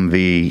of a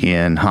Humvee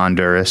in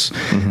Honduras,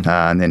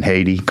 and then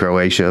Haiti,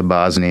 Croatia,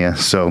 Bosnia.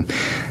 So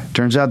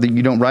turns out that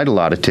you don't write a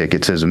lot of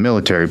tickets as a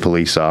military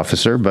police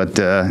officer, but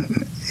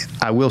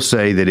I will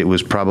say that it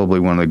was probably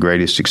one of the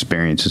greatest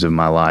experiences of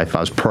my life. I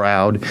was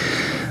proud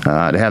to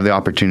have the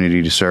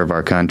opportunity to serve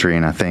our country,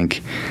 and I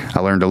think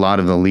I learned a lot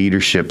of the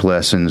leadership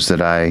lessons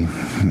that I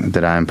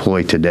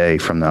employ today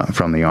from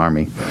the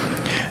Army.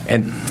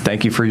 And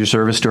thank you for your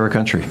service to our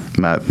country.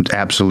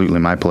 Absolutely,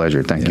 my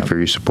pleasure. Thank you for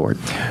your support.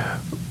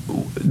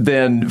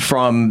 Then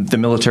from the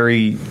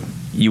military,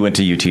 you went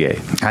to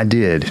UTA. I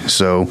did.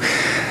 So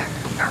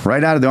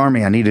right out of the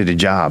Army, I needed a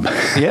job.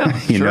 Yeah,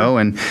 you know,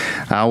 and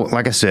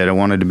like I said, I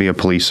wanted to be a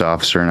police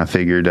officer, and I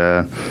figured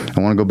I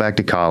want to go back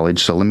to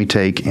college, so let me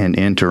take an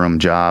interim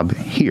job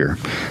here.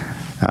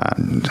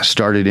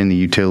 Started in the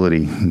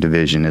utility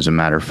division, as a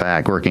matter of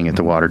fact, working at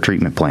the water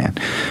treatment plant.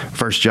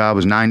 First job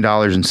was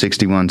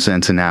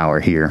 $9.61 an hour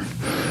here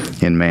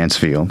in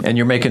Mansfield. And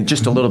you're making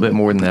just a little bit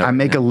more than that. I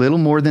make a little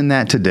more than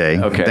that today.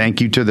 Okay. Thank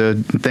you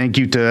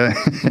to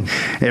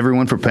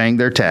everyone for paying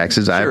their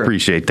taxes. Sure. I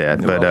appreciate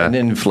that. But and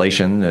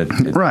inflation.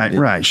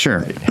 Right,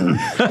 sure.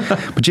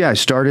 But yeah, I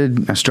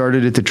started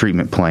at the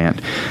treatment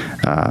plant.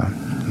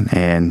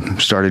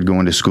 And started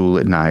going to school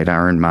at night. I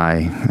earned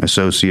my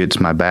associates,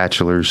 my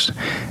bachelor's,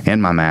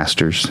 and my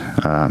master's,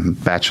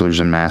 bachelor's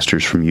and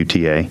master's from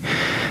UTA,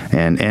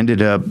 and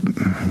ended up,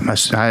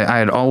 I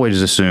had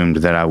always assumed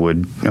that I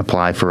would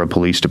apply for a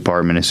police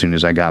department as soon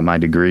as I got my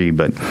degree,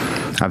 but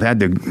I've had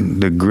the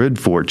good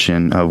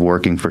fortune of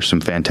working for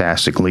some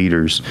fantastic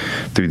leaders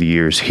through the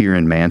years here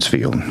in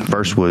Mansfield.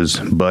 First was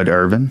Bud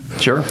Irvin.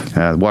 Sure.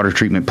 The water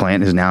treatment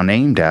plant is now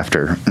named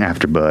after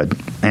Bud,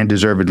 and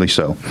deservedly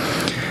so.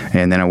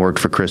 And then I worked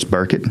for Chris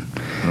Burkett,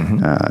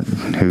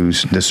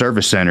 who's the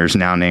service center is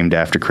now named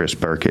after Chris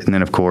Burkett. And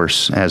then, of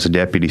course, as a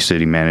deputy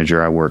city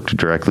manager, I worked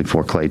directly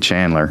for Clay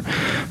Chandler,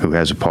 who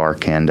has a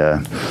park and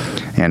a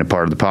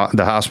part of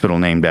the hospital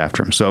named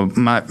after him. So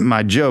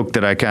my joke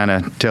that I kind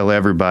of tell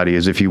everybody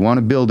is, if you want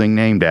a building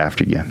named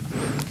after you,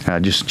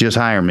 just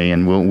hire me,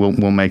 and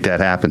we'll make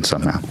that happen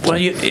somehow. Well,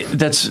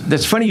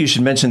 that's funny you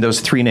should mention those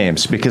three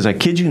names, because I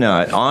kid you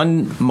not,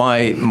 on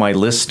my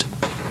list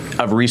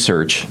of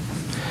research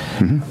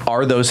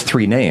are those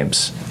three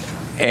names.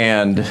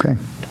 And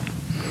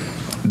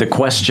the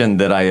question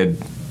that I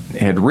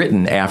had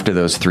written after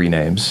those three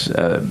names,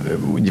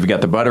 you've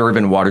got the Bud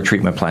Irvin Water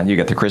Treatment Plant, you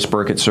got the Chris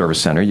Burkett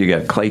Service Center, you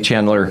got Clay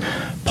Chandler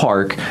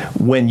Park.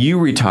 When you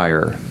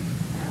retire,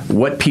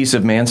 what piece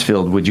of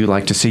Mansfield would you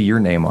like to see your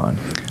name on?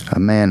 A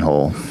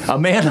manhole. A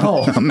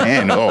manhole. A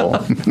manhole.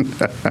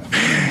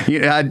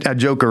 I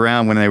joke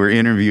around when they were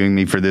interviewing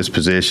me for this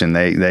position.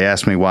 They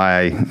asked me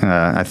why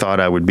I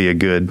thought I would be a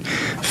good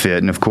fit.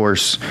 And, of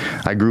course,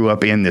 I grew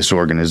up in this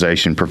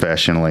organization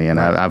professionally. And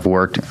I've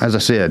worked, as I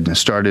said,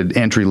 started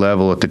entry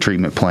level at the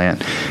treatment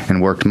plant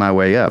and worked my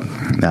way up.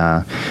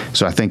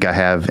 So I think I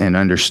have an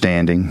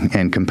understanding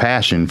and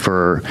compassion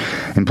for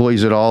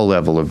employees at all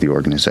level of the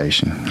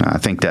organization. I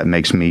think that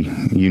makes me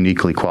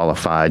uniquely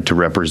qualified to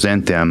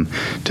represent them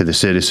to the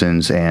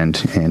citizens and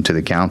to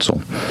the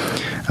council.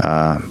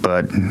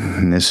 But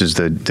this is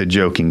the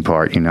joking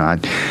part,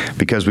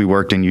 because we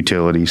worked in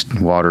utilities,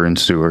 water and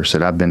sewer,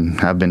 said I've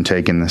been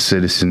taking the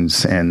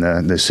citizens and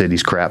the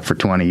city's crap for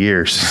 20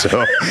 years.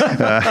 So,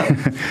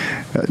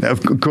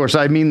 of course,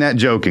 I mean that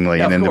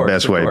jokingly and in the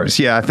best way. But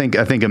yeah, I think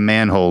a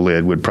manhole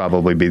lid would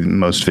probably be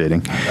most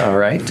fitting. All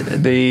right.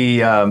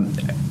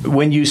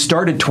 When you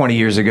started 20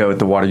 years ago at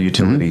the water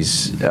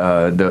utilities,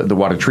 the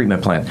water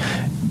treatment plant,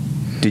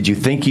 Did you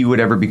think you would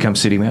ever become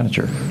city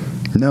manager?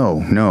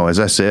 No. As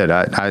I said,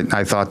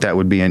 I thought that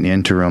would be an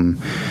interim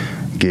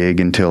gig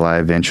until I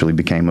eventually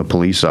became a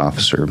police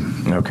officer.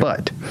 Okay.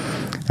 But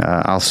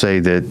I'll say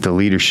that the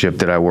leadership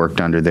that I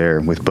worked under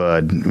there with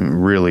Bud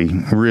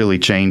really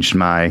changed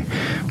my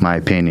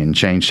opinion,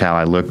 changed how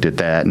I looked at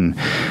that. And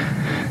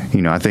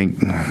I think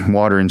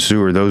water and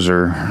sewer, those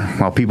are,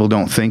 while people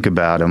don't think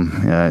about them,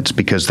 it's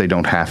because they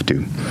don't have to.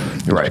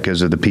 Right. It's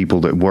because of the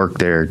people that work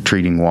there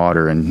treating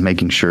water and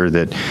making sure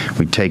that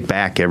we take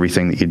back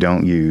everything that you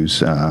don't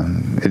use.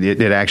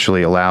 It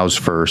actually allows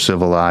for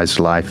civilized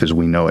life as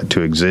we know it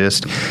to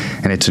exist,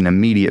 and it's an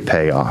immediate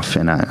payoff,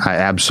 and I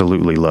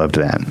absolutely loved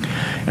that.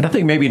 And I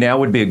think maybe now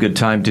would be a good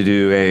time to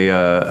do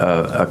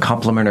a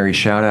complimentary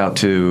shout-out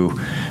to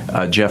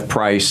Jeff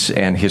Price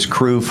and his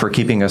crew for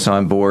keeping us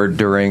on board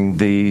during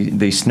the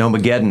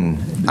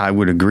Snowmageddon. I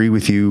would agree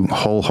with you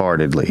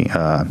wholeheartedly.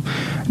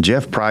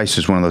 Jeff Price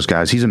is one of those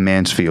guys. He's a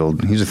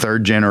Mansfield. He's a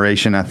third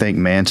generation, I think,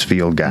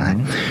 Mansfield guy,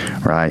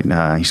 right?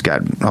 He's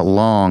got a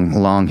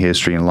long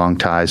history and long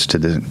ties to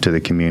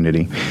the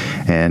community.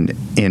 And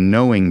in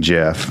knowing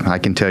Jeff, I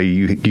can tell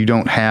you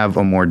don't have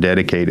a more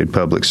dedicated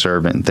public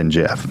servant than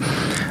Jeff.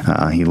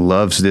 He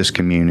loves this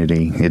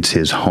community. It's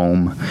his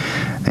home.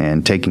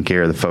 And taking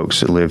care of the folks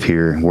that live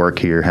here, work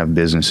here, have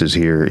businesses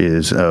here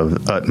is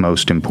of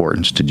utmost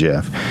importance to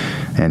Jeff.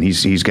 And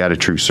he's got a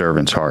true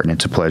servant's heart, and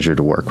it's a pleasure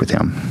to work with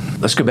him.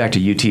 Let's go back to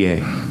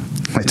UTA.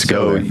 Let's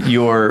go.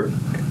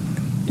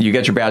 You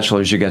got your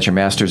bachelor's, you got your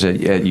master's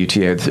at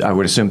UTA, I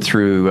would assume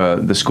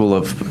through the School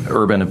of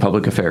Urban and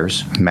Public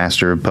Affairs.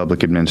 Master of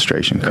Public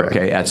Administration, correct.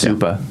 Okay, at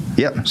SUPA.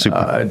 Yep,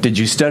 SUPA. Did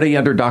you study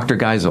under Dr.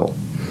 Geisel?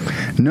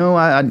 No,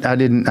 I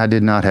didn't. I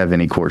did not have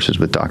any courses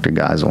with Dr.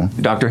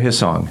 Geisel. Dr.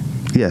 Hissong?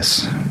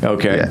 Yes.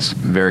 Okay. Yes.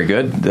 Very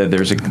good.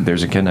 There's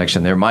a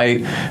connection there.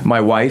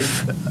 My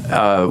wife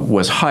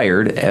was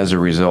hired as a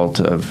result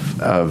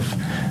of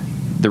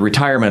the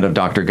retirement of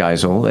Dr.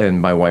 Geisel, and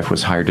my wife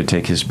was hired to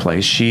take his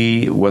place.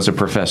 She was a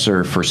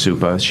professor for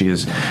SUPA.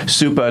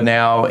 SUPA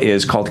now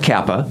is called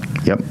Kappa.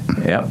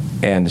 Yep.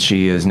 And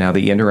she is now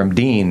the interim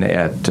dean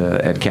at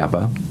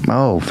Kappa.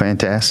 Oh,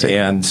 fantastic.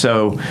 And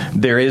so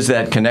there is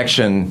that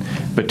connection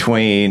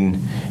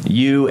between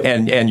you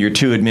and your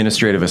two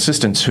administrative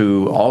assistants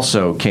who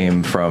also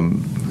came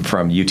from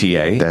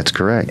UTA. That's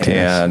correct.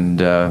 Yes. And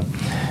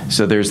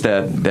so there's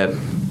that.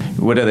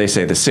 What do they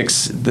say? The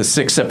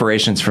six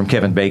separations from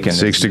Kevin Bacon.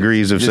 6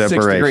 degrees of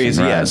separation. 6 degrees,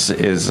 right. Yes,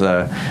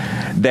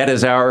 that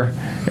is our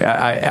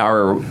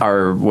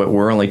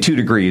we're only 2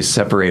 degrees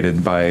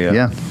separated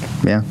by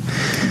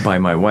by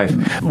my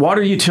wife.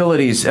 Water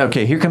utilities.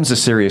 Okay, here comes a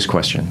serious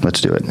question.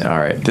 Let's do it. All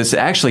right, this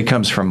actually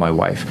comes from my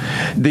wife.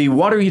 The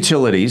water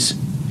utilities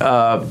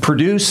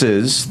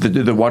produces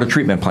the water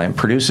treatment plant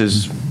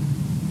produces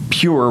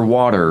pure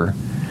water,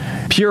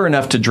 pure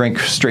enough to drink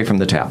straight from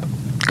the tap.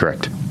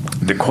 Correct.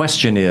 The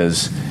question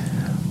is,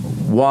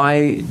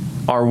 why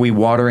are we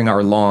watering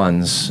our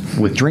lawns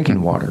with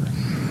drinking water?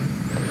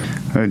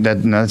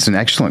 That's an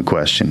excellent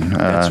question.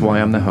 That's why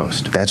I'm the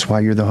host. That's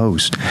why you're the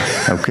host.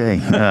 Okay.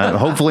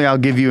 Hopefully I'll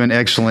give you an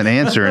excellent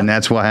answer, and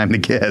that's why I'm the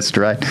guest,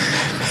 right?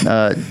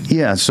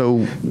 So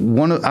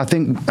I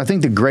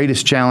think the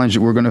greatest challenge that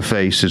we're going to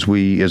face as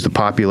the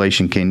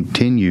population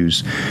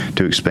continues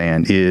to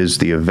expand is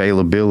the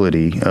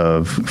availability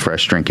of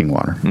fresh drinking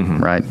water,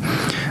 right?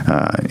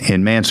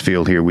 In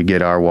Mansfield here, we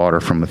get our water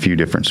from a few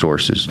different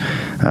sources: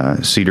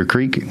 Cedar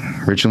Creek,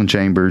 Richland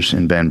Chambers,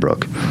 and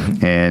Benbrook.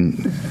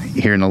 And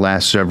here in the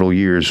last several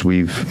years,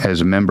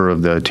 as a member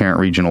of the Tarrant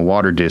Regional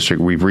Water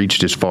District, we've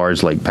reached as far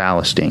as Lake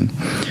Palestine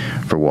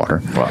for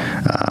water. Wow.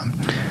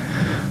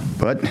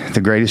 But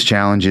the greatest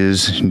challenge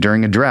is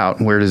during a drought,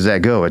 where does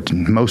that go?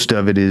 Most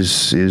of it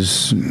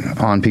is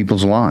on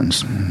people's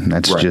lawns.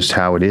 That's right. Just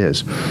how it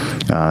is.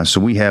 So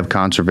we have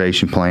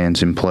conservation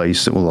plans in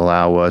place that will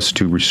allow us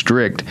to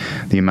restrict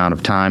the amount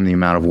of time, the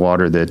amount of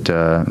water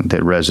that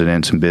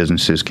residents and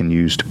businesses can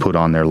use to put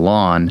on their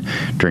lawn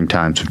during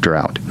times of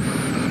drought.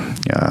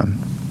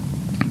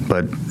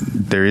 But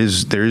there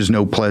is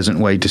no pleasant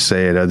way to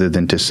say it other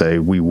than to say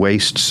we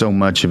waste so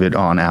much of it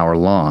on our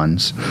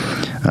lawns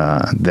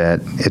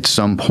that at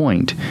some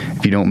point,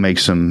 if you don't make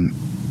some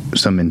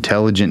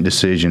intelligent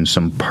decisions,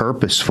 some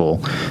purposeful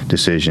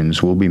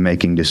decisions, we'll be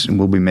making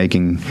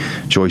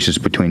choices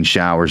between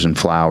showers and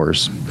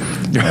flowers at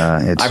some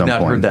point. I've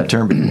not heard that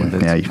term before.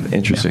 That's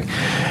interesting.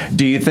 Yeah.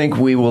 Do you think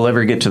we will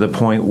ever get to the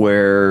point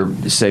where,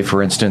 say,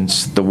 for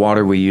instance, the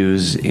water we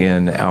use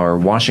in our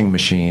washing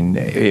machine,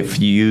 if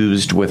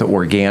used with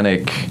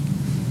organic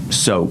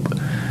soap,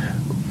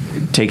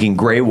 taking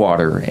gray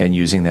water and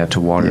using that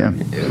to water,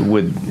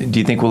 do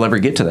you think we'll ever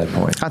get to that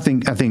point? I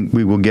think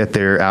we will get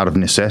there out of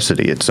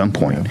necessity at some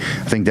point.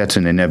 I think that's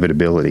an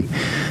inevitability.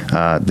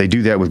 They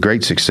do that with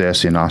great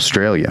success in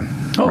Australia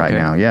right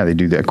now. Yeah, they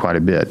do that quite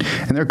a bit.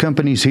 And there are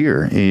companies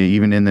here,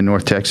 even in the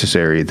North Texas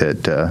area,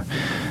 that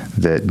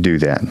do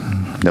that.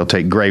 They'll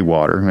take gray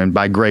water, and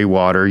by gray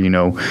water,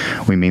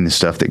 we mean the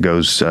stuff that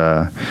goes,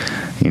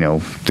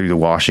 through the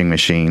washing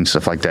machine,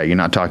 stuff like that. You're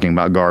not talking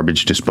about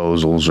garbage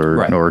disposals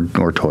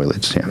or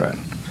toilets. Yeah. Right.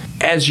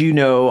 As you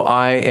know,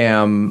 I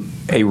am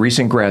a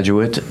recent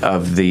graduate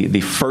of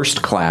the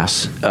first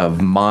class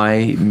of my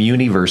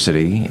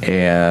university,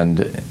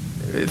 and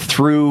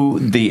through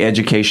the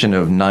education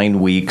of 9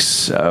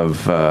 weeks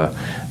of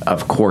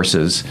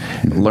courses,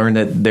 learned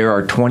that there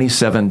are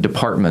 27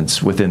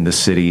 departments within the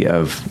city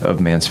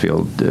of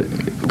Mansfield.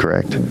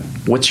 Correct.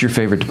 What's your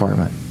favorite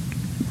department?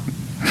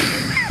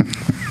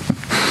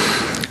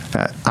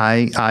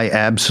 I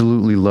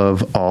absolutely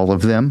love all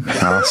of them.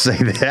 I'll say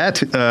that.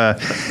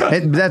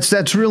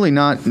 That's really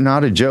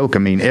not a joke. I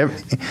mean,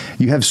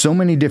 you have so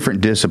many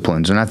different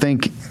disciplines, and I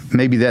think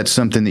maybe that's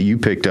something that you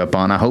picked up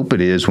on. I hope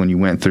it is when you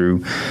went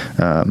through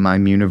my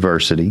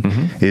university,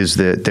 is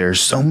that there's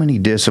so many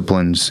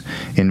disciplines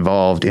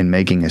involved in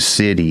making a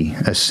city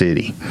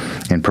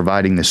and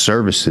providing the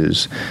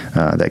services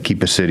that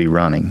keep a city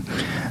running.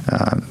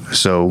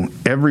 So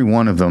every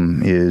one of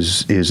them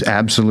is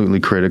absolutely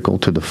critical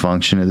to the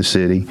function of the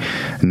city.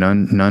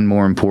 None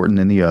more important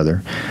than the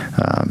other.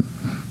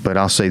 But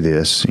I'll say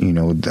this,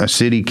 a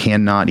city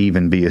cannot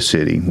even be a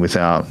city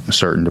without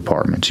certain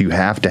departments. You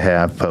have to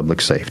have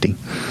public safety.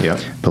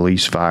 Yeah.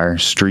 Police, fire,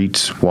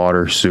 streets,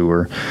 water,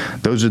 sewer.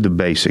 Those are the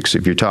basics.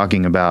 If you're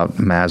talking about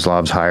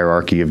Maslow's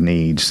hierarchy of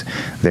needs,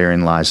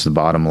 therein lies the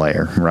bottom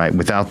layer, right?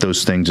 Without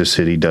those things, a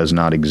city does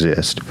not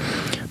exist.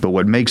 But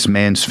what makes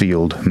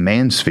Mansfield,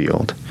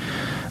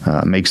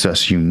 makes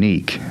us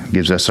unique,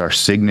 gives us our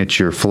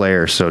signature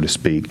flair, so to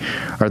speak,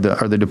 are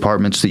the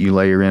departments that you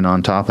layer in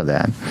on top of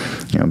that.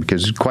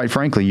 Because quite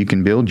frankly, you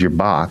can build your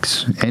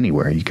box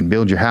anywhere. You can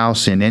build your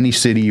house in any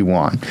city you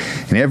want,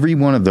 and every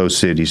one of those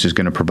cities is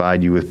going to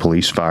provide you with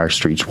police, fire,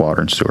 streets,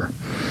 water, and sewer.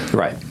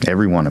 Right.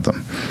 Every one of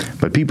them.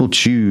 But people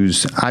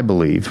choose, I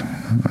believe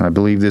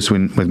this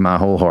with my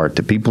whole heart,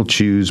 that people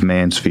choose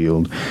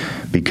Mansfield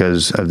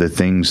because of the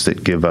things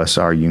that give us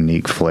our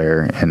unique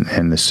flair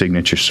and the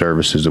signature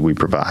services that we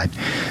provide.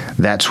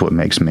 That's what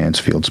makes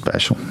Mansfield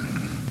special.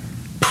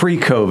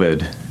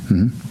 Pre-COVID,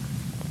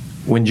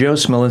 when Joe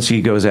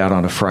Smolinski goes out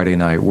on a Friday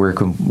night, where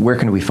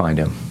can we find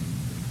him?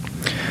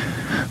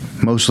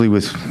 Mostly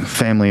with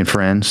family and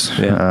friends.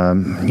 Yeah.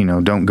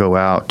 Don't go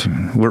out.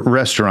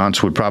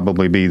 Restaurants would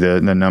probably be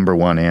the number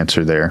one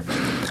answer there.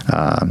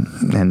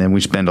 And then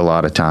we spend a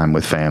lot of time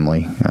with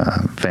family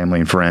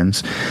and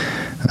friends.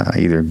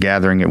 Either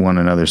gathering at one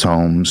another's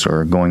homes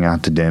or going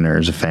out to dinner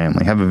as a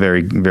family. Have a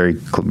very, very,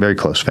 very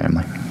close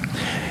family.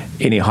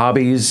 Any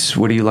hobbies?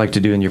 What do you like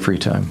to do in your free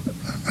time?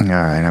 All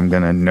right, I'm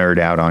going to nerd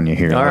out on you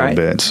here a little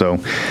bit.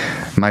 So,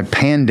 my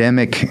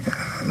pandemic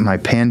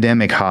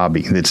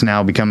hobby that's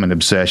now become an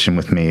obsession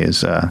with me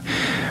is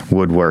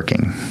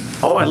woodworking.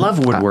 Oh, I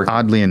love woodworking.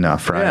 Oddly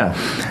enough, right?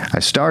 Yeah. I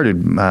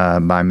started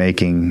by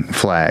making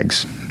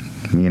flags.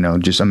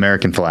 Just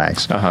American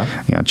flags,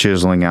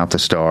 chiseling out the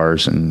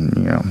stars and,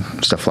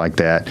 stuff like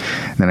that.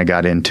 And then I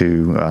got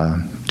into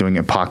doing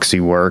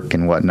epoxy work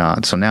and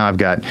whatnot. So now I've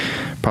got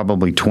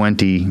probably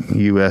 20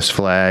 U.S.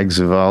 flags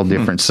of all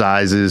different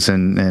sizes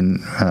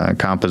and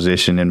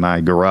composition in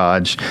my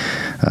garage.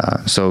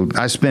 So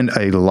I spend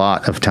a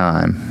lot of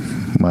time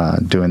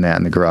doing that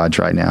in the garage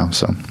right now.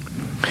 So.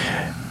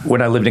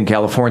 When I lived in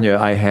California,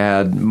 I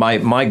had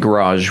my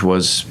garage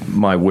was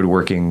my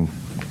woodworking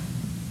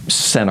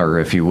center,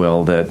 if you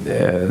will. That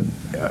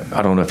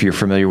I don't know if you're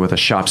familiar with a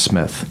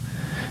shopsmith.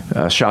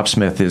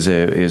 Shopsmith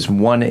is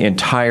one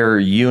entire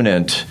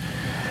unit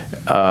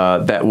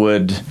that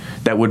would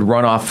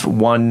run off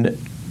one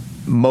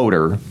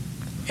motor,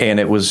 and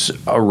it was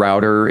a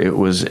router, it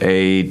was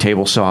a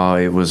table saw,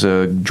 it was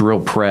a drill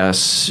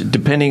press,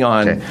 depending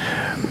on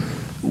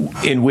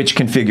in which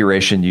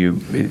configuration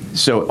you.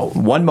 So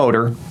one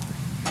motor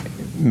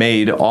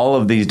made all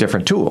of these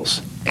different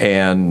tools.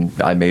 And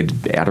I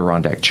made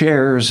Adirondack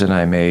chairs, and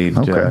I made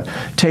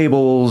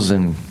tables,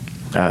 and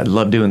I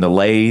loved doing the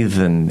lathe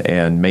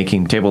and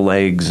making table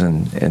legs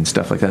and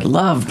stuff like that.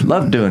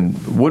 Loved doing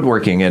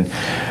woodworking, and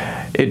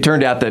it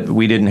turned out that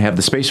we didn't have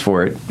the space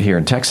for it here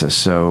in Texas,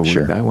 so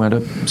I wound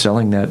up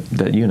selling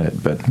that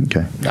unit. But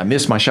I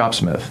miss my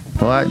shopsmith.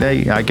 Well,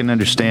 I can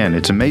understand.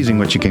 It's amazing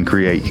what you can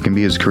create. You can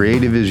be as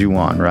creative as you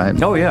want, right?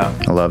 Oh, yeah.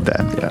 I love that.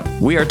 Yeah.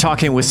 We are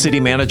talking with City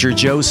Manager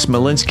Joe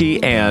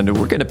Smolinski, and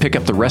we're going to pick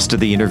up the rest of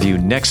the interview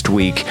next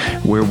week,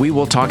 where we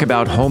will talk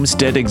about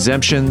homestead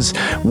exemptions,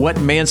 what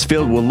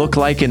Mansfield will look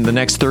like in the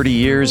next 30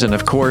 years, and,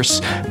 of course,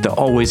 the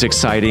always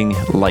exciting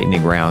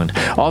lightning round.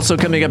 Also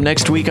coming up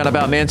next week on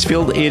About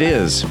Mansfield, it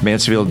is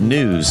Mansfield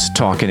News,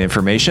 Talk, and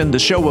Information. The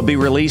show will be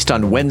released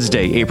on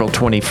Wednesday, April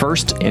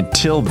 21st.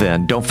 Until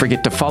then, don't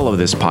forget to follow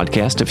this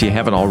podcast if you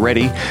haven't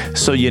already,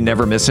 so you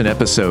never miss an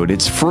episode.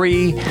 It's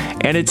free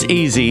and it's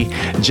easy.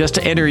 Just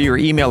enter your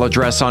email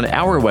address on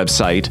our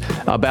website,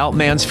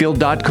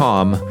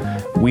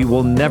 aboutmansfield.com. We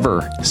will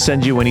never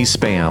send you any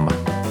spam.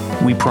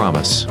 We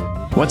promise.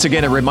 Once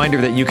again, a reminder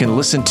that you can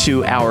listen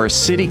to our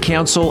city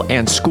council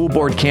and school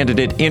board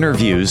candidate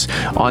interviews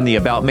on the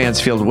About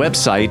Mansfield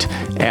website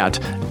at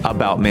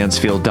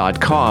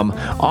aboutmansfield.com.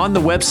 On the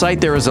website,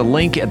 there is a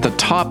link at the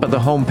top of the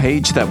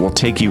homepage that will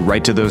take you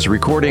right to those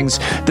recordings.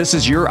 This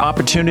is your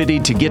opportunity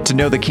to get to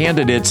know the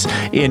candidates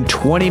in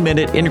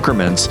 20-minute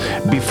increments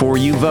before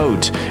you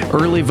vote.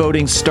 Early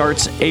voting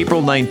starts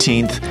April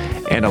 19th,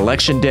 and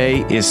Election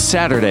Day is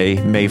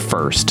Saturday, May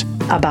 1st.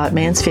 About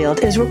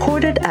Mansfield is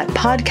recorded at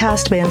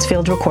Podcast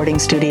Mansfield Recording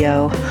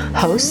Studio.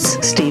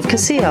 Hosts Steve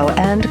Casillo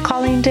and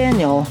Colleen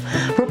Daniel.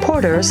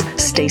 Reporters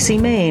Stacy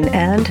Main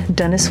and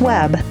Dennis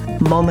Webb.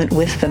 Moment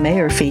with the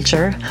Mayor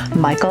feature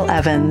Michael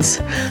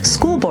Evans.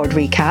 School Board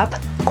recap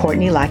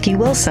Courtney Lackey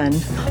Wilson.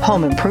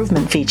 Home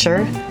Improvement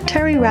feature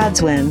Terry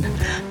Radzwin.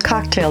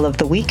 Cocktail of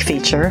the Week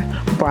feature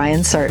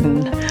Brian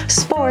Certain.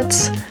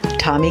 Sports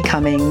Tommy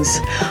Cummings.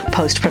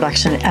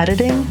 Post-production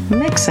editing,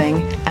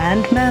 mixing,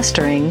 and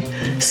mastering,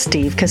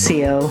 Steve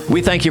Casillo.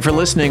 We thank you for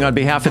listening on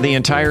behalf of the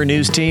entire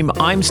news team.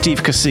 I'm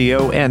Steve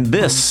Casillo, and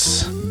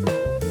this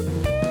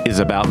is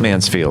About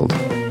Mansfield.